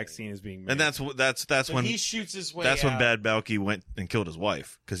Fake vaccine is being made. And that's So when he shoots his way that's out. when Bad Balky went and killed his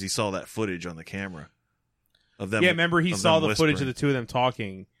wife because he saw that footage on the camera of them. yeah, remember he of saw them the footage of whispering. the two of them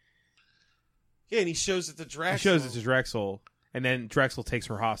talking. Yeah, and he shows it to Drexel. He shows it to Drexel, and then Drexel takes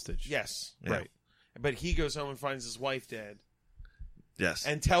her hostage. Yes. Yeah. Right. But he goes home and finds his wife dead. Yes.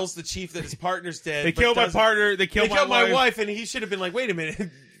 And tells the chief that his partner's dead. They but killed my doesn't- partner. They They killed killed my my wife, and he should have been like, wait a minute.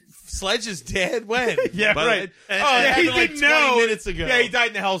 Sledge is dead? When? Yeah, But- right. and- Oh, and- yeah, he happened like didn't 20 know. minutes ago. Yeah, he died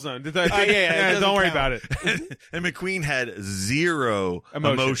in the Hell Zone. yeah, it don't worry doesn't about it. and McQueen had zero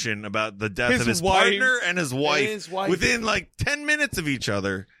Emotion. emotion about the death His of his wife- partner and his wife, his wife. within like 10 minutes of each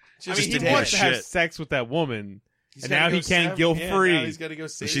other. I Just mean, he didn't give wants a to have shit. sex with that woman, He's and gotta now go he can't save- guilt-free. now he's got to go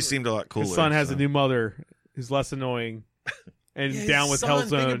save She her. seemed a lot cooler. his son has so. a new mother who's less annoying and Yeah, his down with son, Hell think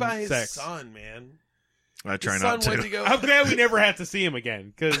Zone about his sex. son, man. I try His not son went to. to go. I'm glad we never have to see him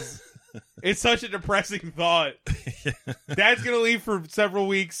again because it's such a depressing thought. Dad's gonna leave for several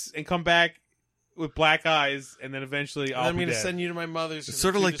weeks and come back with black eyes, and then eventually I'm be going to dead. send you to my mother's. It's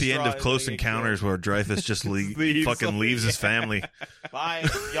sort of like the end of Close Encounters where Dreyfus just Leaves. fucking leaves his family. Bye.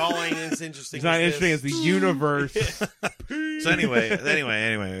 Y'all ain't as interesting. It's not as interesting as this. the universe. So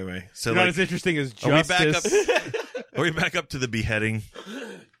anyway. So Not like, as interesting as are we back justice. are we back up to the beheading?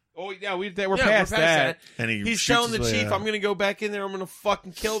 Oh yeah, we're Yeah, past that. And He's shoots telling the his way chief, out. "I'm going to go back in there. I'm going to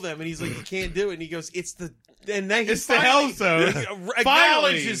fucking kill them." And he's like, "You can't do it." And he goes, "It's the." And then he It's the Hell Zone.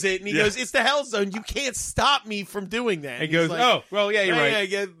 acknowledges it, and he Yeah. goes, "It's the Hell Zone. You can't stop me from doing that." And he's goes, like, oh, well, yeah, you're right.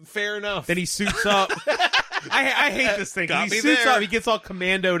 Yeah, fair enough. Then he suits up. I hate this thing. 'cause Got He me suits there. up. He gets all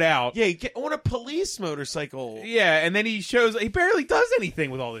commandoed out. yeah, get on a police motorcycle. Yeah, and then he shows he barely does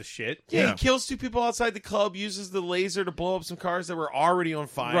anything with all this shit. Yeah, Yeah. he kills two people outside the club, uses the laser to blow up some cars that were already on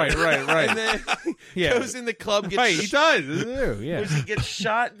fire. Right. And then Yeah. goes in the club, gets Right, he does. Yeah. he gets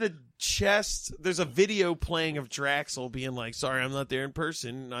shot in the chest. There's a video playing of Draxel being like, "Sorry, I'm not there in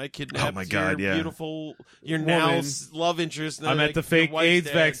person. I kidnapped Oh my God, your yeah. beautiful, your now Woman. love interest. And I'm they're at the like, "Your fake wife's AIDS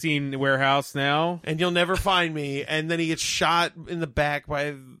dead, vaccine warehouse now. and you'll never find me." And then he gets shot in the back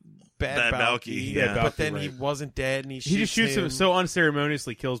by Bad Bad Balky, yeah. but Balky, then he right. wasn't dead, and he Just shoots him so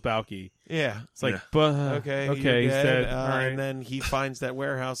unceremoniously, kills Balky. Yeah. It's like, Yeah. but Okay. okay, you're he's dead. dead. All right. And then he finds that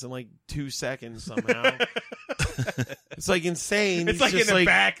warehouse in like 2 seconds somehow. It's like insane. It's He's like in just the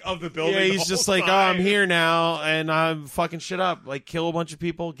back of the building. Yeah, the he's just whole like, oh, time. I'm here now, and I'm fucking shit up. Like, kill a bunch of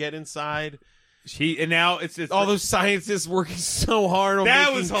people, get inside. And now it's All those scientists working so hard on That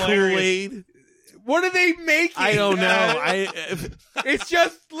making was hilarious. Kool-Aid. What are they making? I don't know. It's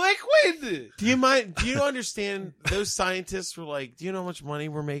just liquid. Do you understand? Those scientists were like, do you know how much money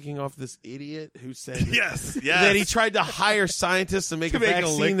we're making off this idiot who said Yes. that he tried to hire scientists to make a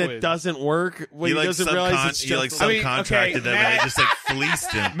vaccine that liquid. doesn't work when He he like doesn't realize it's he like just I mean, subcontracted okay, them Matt- and they just like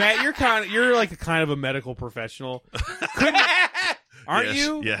fleeced him. Matt, you're like kind of a medical professional. Aren't Yes,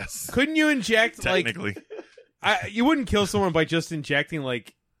 you? Yes. Couldn't you inject Technically. you wouldn't kill someone by just injecting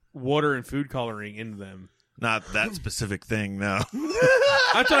like water and food coloring into them. Not that specific thing, no.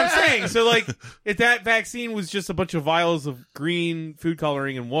 That's what I'm saying. So like if that vaccine was just a bunch of vials of green food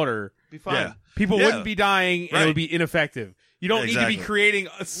coloring and water, be fine. Yeah. people Yeah. wouldn't be dying and it Right. would be ineffective. You don't need to Exactly. be creating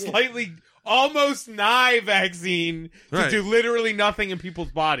a slightly almost nigh vaccine to Right. do literally nothing in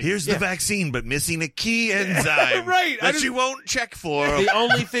people's bodies. Here's the vaccine, but missing a key enzyme. Right, I That just- you won't check for. The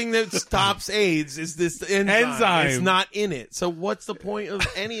only thing that stops AIDS is this enzyme. It's Enzyme. not in it. So what's the point of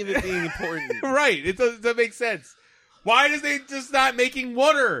any of it being important? Right. It doesn't that make sense. Why does they just not making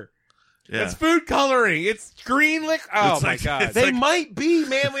water? Yeah. It's food coloring. It's green liquid. Oh It's my like- god! it's They like- might be,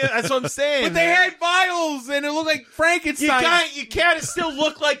 man. That's what I'm saying. But they had vials, and it looked like Frankenstein. you gotta still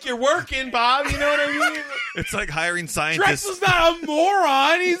look like you're working, Bob. You know what I mean? It's like hiring scientists. Drexel's not a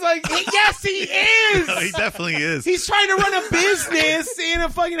moron. He's like, Yes, he is. No, he definitely is. He's trying to run a business in a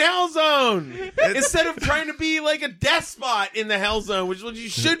fucking hell zone instead of trying to be like a despot in the hell zone, which is what you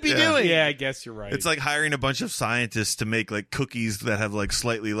should be Yeah. doing. yeah, I guess you're right. It's like hiring a bunch of scientists to make like cookies that have like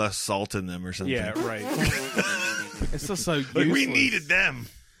slightly less salt in them or something. yeah, right. It's just so Like, we useless. needed them.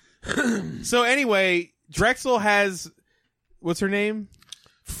 So anyway, Drexel has what's her name?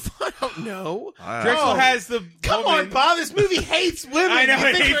 I don't know. Drexel Oh. has the Come woman. on, Bob. This movie hates women. I know, You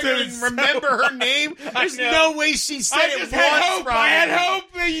it think hates we're women gonna so remember her name? There's know. no way she said I it just once. had hope. I had Brian.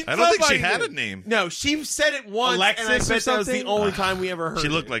 hope. I don't think she had a name. No, she said it once, Alexis and I or bet that was the something? only time we ever heard She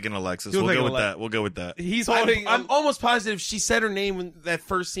it. looked like an Alexis. She We'll looked go like with an that. We'll go with that. He's holding. I'm almost positive she said her name in that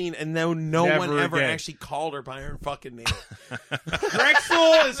first scene, and no one Never ever again. actually called her by her fucking name.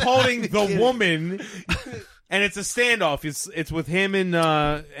 Drexel is holding the woman, and it's a standoff. It's with him and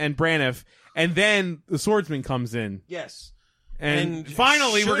Braniff, and then the swordsman comes in, Yes. and And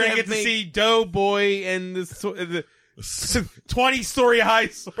finally we're should gonna have get to made- see Doughboy and the 20-story high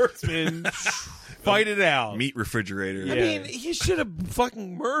swordsman fight it out. Meat refrigerator. Yeah. I mean, he should have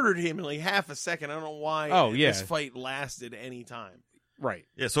fucking murdered him in like half a second. I don't know why Oh, this yeah. fight lasted any time. Right.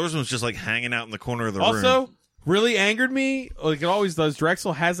 Yeah, Swordsman's just like hanging out in the corner of the room. Also, really angered me, like it always does.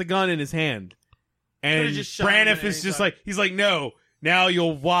 Drexel has a gun in his hand, and Could've just shot him Braniff at is any just time. like, he's like, no, now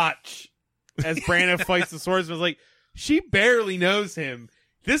you'll watch as Braniff fights the swordsman. Like, she barely knows him.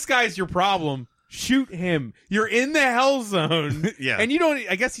 This guy's your problem. Shoot him. You're in the hell zone. Yeah. And you don't,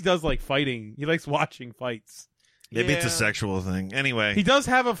 I guess he does like fighting. He likes watching fights. Maybe it's a Yeah. sexual thing. Anyway, He does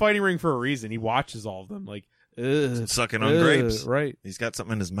have a fighting ring for a reason. He watches all of them. Like, ugh, sucking on ugh, grapes. Right. He's got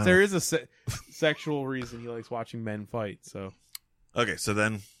something in his mouth. There is a sexual reason he likes watching men fight. So Okay, so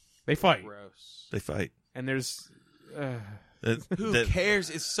then they fight. Gross. they fight. And there's. Who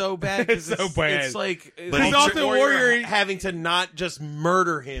cares? It's so bad. 'cause It's so bad. It's like But he's also a warrior. having to not just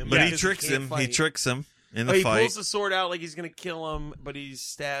murder him. But he because tricks can't him. fight. He tricks him in Oh, the he fight. pulls the sword out like he's gonna kill him, but he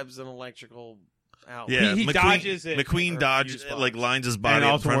stabs an electrical outlet. Yeah, He McQueen, dodges it. McQueen Or dodges, fuse box. like lines his And body in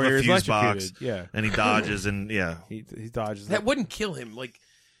Ultimate front of a Warrior is fuse box, electrocuted. Yeah. and he dodges, and yeah, He dodges That it. wouldn't kill him. Like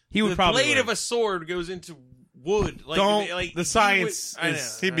He would the probably blade live. of a sword goes into wood. Like, Don't- like the he science would- I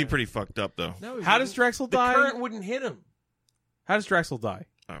is- know, he'd be I know. pretty fucked up though. No, he How does wouldn't. Drexel The die? current wouldn't hit him. How does Drexel die?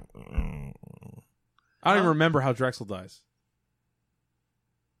 Oh, I don't even Huh? remember how Drexel dies.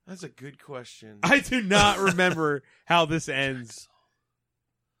 That's a good question. I do not remember how this ends.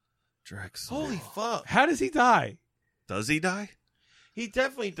 Drexel. Holy fuck! How does he die? Does he die? He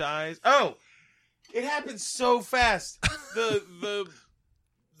definitely dies. Oh, it happens so fast.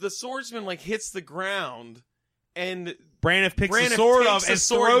 The swordsman like hits the ground, and Braniff picks Braniff the sword takes up the and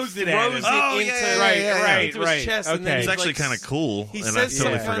sword throws it at him. throws Oh, into, yeah, right, into his right. chest. And then Okay. It's he, actually like, kind of cool, He and I says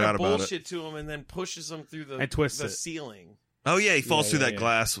totally some kind forgot of about it. bullshit to him, and then pushes him through the And twists the it. ceiling. Oh yeah, he falls Yeah, through yeah, that yeah.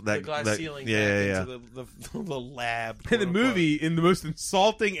 glass. That The glass that, ceiling. Yeah, back yeah, yeah. into the lab. In the quote, movie, in the most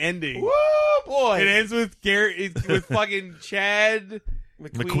insulting ending, unquote. Woo boy! it ends with with fucking Chad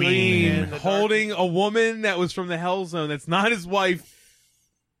McQueen. and the holding a woman that was from the Hell Zone that's not his wife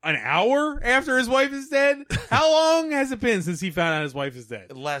an hour after his wife is dead? How long has it been since he found out his wife is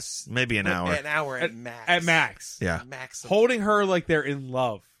dead? less Maybe an hour. An hour at max. At max. Yeah. Max. Holding her like they're in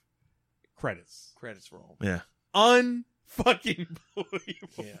love. Credits. Credits roll. Yeah. unfucking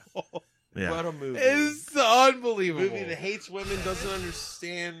believable. Yeah. What a movie. It's unbelievable. Movie that hates women, doesn't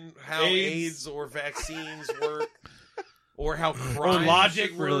understand how AIDS or vaccines work, or how crime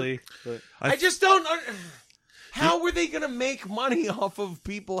logic should work. really. But I just don't. How were they going to make money off of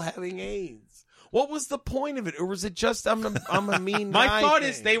people having AIDS? What was the point of it, or was it just I'm a mean my guy thought thing?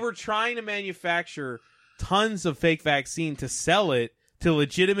 is they were trying to manufacture tons of fake vaccine to sell it to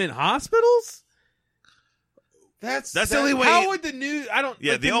legitimate hospitals. That's the only way. How would the news? I don't.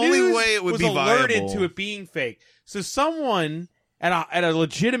 Yeah, like, the only news way it would was be alerted viable. to it being fake. So someone at a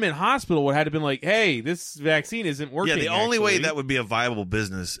legitimate hospital would have to been like, "Hey, this vaccine isn't working." Yeah, the only way actually. that would be a viable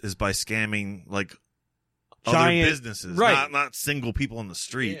business is by scamming like Giant- other businesses, right. not single people in the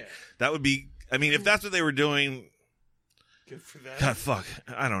street. Yeah. That would be. I mean, if that's what they were doing, Good for them. God, fuck,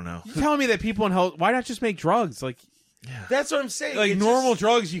 I don't know. You're telling me that people in health. Why not just make drugs like That's what I'm saying. like It normal just-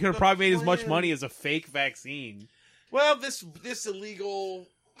 drugs? You could have the probably made as much plan- money as a fake vaccine. Well, this illegal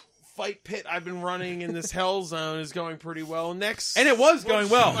fight pit I've been running in this hell zone is going pretty well. Next, And it was going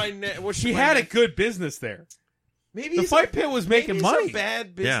well. She had a good business there. Maybe The he's fight pit was making maybe money. He's a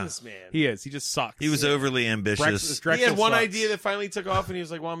bad businessman. He is. He just sucks. He was overly ambitious. He had one idea that finally took off, and he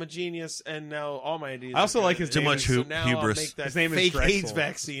was like, "Well, I'm a genius," and now all my ideas. I also are like good. his name. Too much So now I'll hubris. make that His name is fake Drexel. AIDS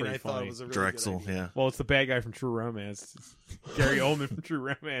vaccine. Pretty I thought funny. it was a really Drexel, good idea. yeah. Well, it's the bad guy from True Romance. Gary Oldman from True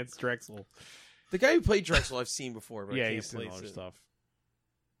Romance, Drexel. The guy who played Drexel, I've seen before, but I Yeah, can't he's seen place other it. stuff.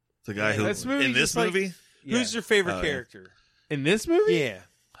 The guy Yeah, who this movie in this just, like- movie. Yeah. Who's your favorite Oh, yeah. character? In this movie? Yeah,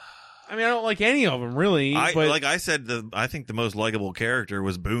 I mean, I don't like any of them, really. I but like I said, I think the most likable character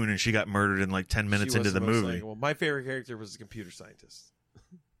was Boone, and she got murdered in like 10 minutes She into was the most movie. likable. My favorite character was the computer scientist.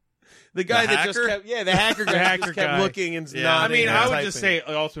 The guy that just hacker? kept, the hacker guy The that hacker just kept guy. looking and Yeah. I nodding mean, and I would typing. just say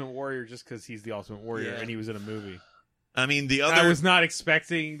Ultimate Warrior just because he's the Ultimate Warrior Yeah. and he was in a movie. I mean, the I other, was not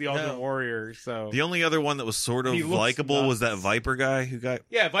expecting the Ultimate No. Warrior, so the only other one that was sort of He looks likable was that nuts. Viper guy who got.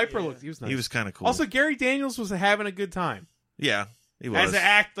 yeah, Viper looked. He was nice. He was kind of cool. Also, Gary Daniels was having a good time yeah, he was. as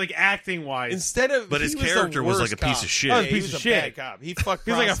acting wise. Instead of, But he his was the character was worst like a piece cop. of shit. Oh, Yeah, a he piece was of a shit. bad cop. He fucked.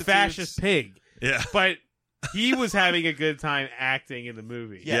 He was like a prostitutes. fascist pig, Yeah. but he was having a good time acting in the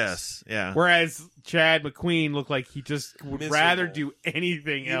movie. Yes. Yeah. Whereas Chad McQueen looked like he just would Miserable. rather do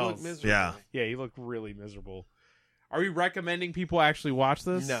anything He else. looked miserable. Yeah. Yeah, he looked really miserable. Are we recommending people actually watch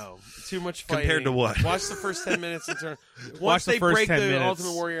this? No, too much fighting. Compared to what? Watch the first 10 minutes and turn. Watch Once the they first break 10 the minutes.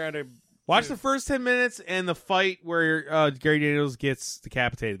 Ultimate Warrior out of. Watch the first 10 minutes and the fight where Gary Daniels gets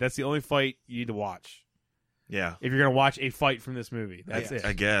decapitated. That's the only fight you need to watch. Yeah. If you're going to watch a fight from this movie. That's it.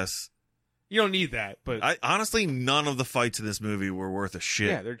 I guess. You don't need that, but I honestly, none of the fights in this movie were worth a shit.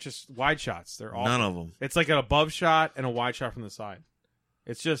 yeah, they're just wide shots. They're all None of them. It's like an above shot and a wide shot from the side.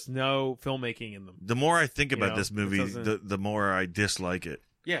 It's just no filmmaking in them. The more I think about know, this it movie, doesn't- the more I dislike it.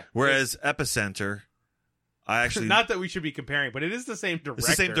 Yeah. Whereas Epicenter, I actually Not that we should be comparing, but it is the same director. it's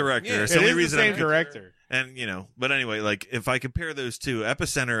the same director. Yeah, it's It the only is reason the same I'm director. and but anyway, like if I compare those two,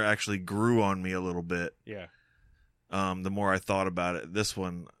 Epicenter actually grew on me a little bit. Yeah. The more I thought about it, this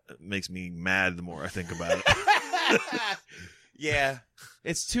one makes me mad. The more I think about it, Yeah,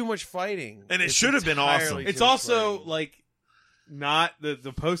 it's too much fighting, And it It's should have been entirely awesome. too It's much also fighting. like not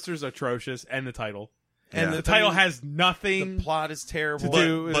the poster's atrocious and the title. and Yeah. The title I mean, has nothing. the plot is terrible. to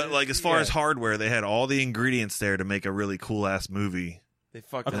do- but like as far yeah. as hardware, they had all the ingredients there to make a really cool ass movie. They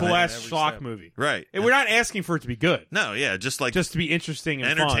fucked a it cool up ass on every schlock step. movie. Right. And we're not asking for it to be good. No, yeah, just like Just to be interesting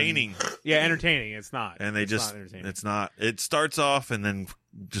and entertaining. fun. Yeah, entertaining. It's not. And they It's just not entertaining. it's not. It starts off and then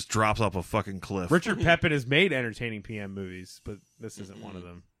just drops off a fucking cliff. Richard Pepin has made entertaining PM movies, but this isn't one of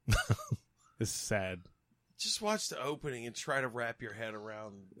them. This is sad. Just watch the opening and try to wrap your head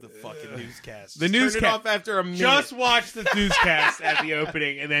around the fucking newscast. The Just turn it newscast- off after a minute. Just watch the newscast at the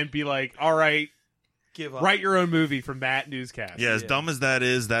opening and then be like, all right, give up. write your own movie from that newscast. Yeah, as Yeah. dumb as that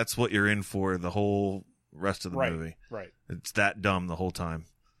is, that's what you're in for the whole rest of the Right. movie. Right. It's that dumb the whole time.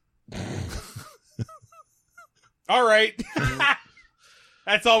 All right.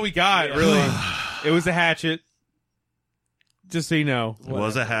 That's all we got, Yeah. really. It was a hatchet. Just so you know. It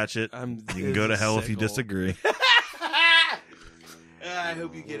was a hatchet. You can go to hell if you disagree. I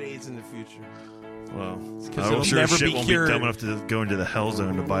hope you get AIDS in the future. Well, 'cause I'm it'll sure never shit be won't cured. be dumb enough to go into the hell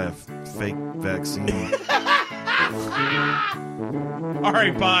zone to buy a fake vaccine. All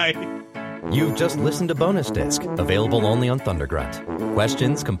right, bye. You've just listened to Bonus Disc, available only on Thundergrunt.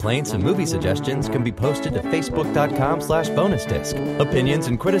 Questions, complaints, and movie suggestions can be posted to facebook.com/bonusdisc. Opinions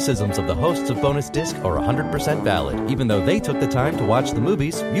and criticisms of the hosts of Bonus Disc are 100% valid, even though they took the time to watch the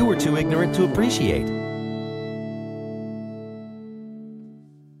movies you were too ignorant to appreciate.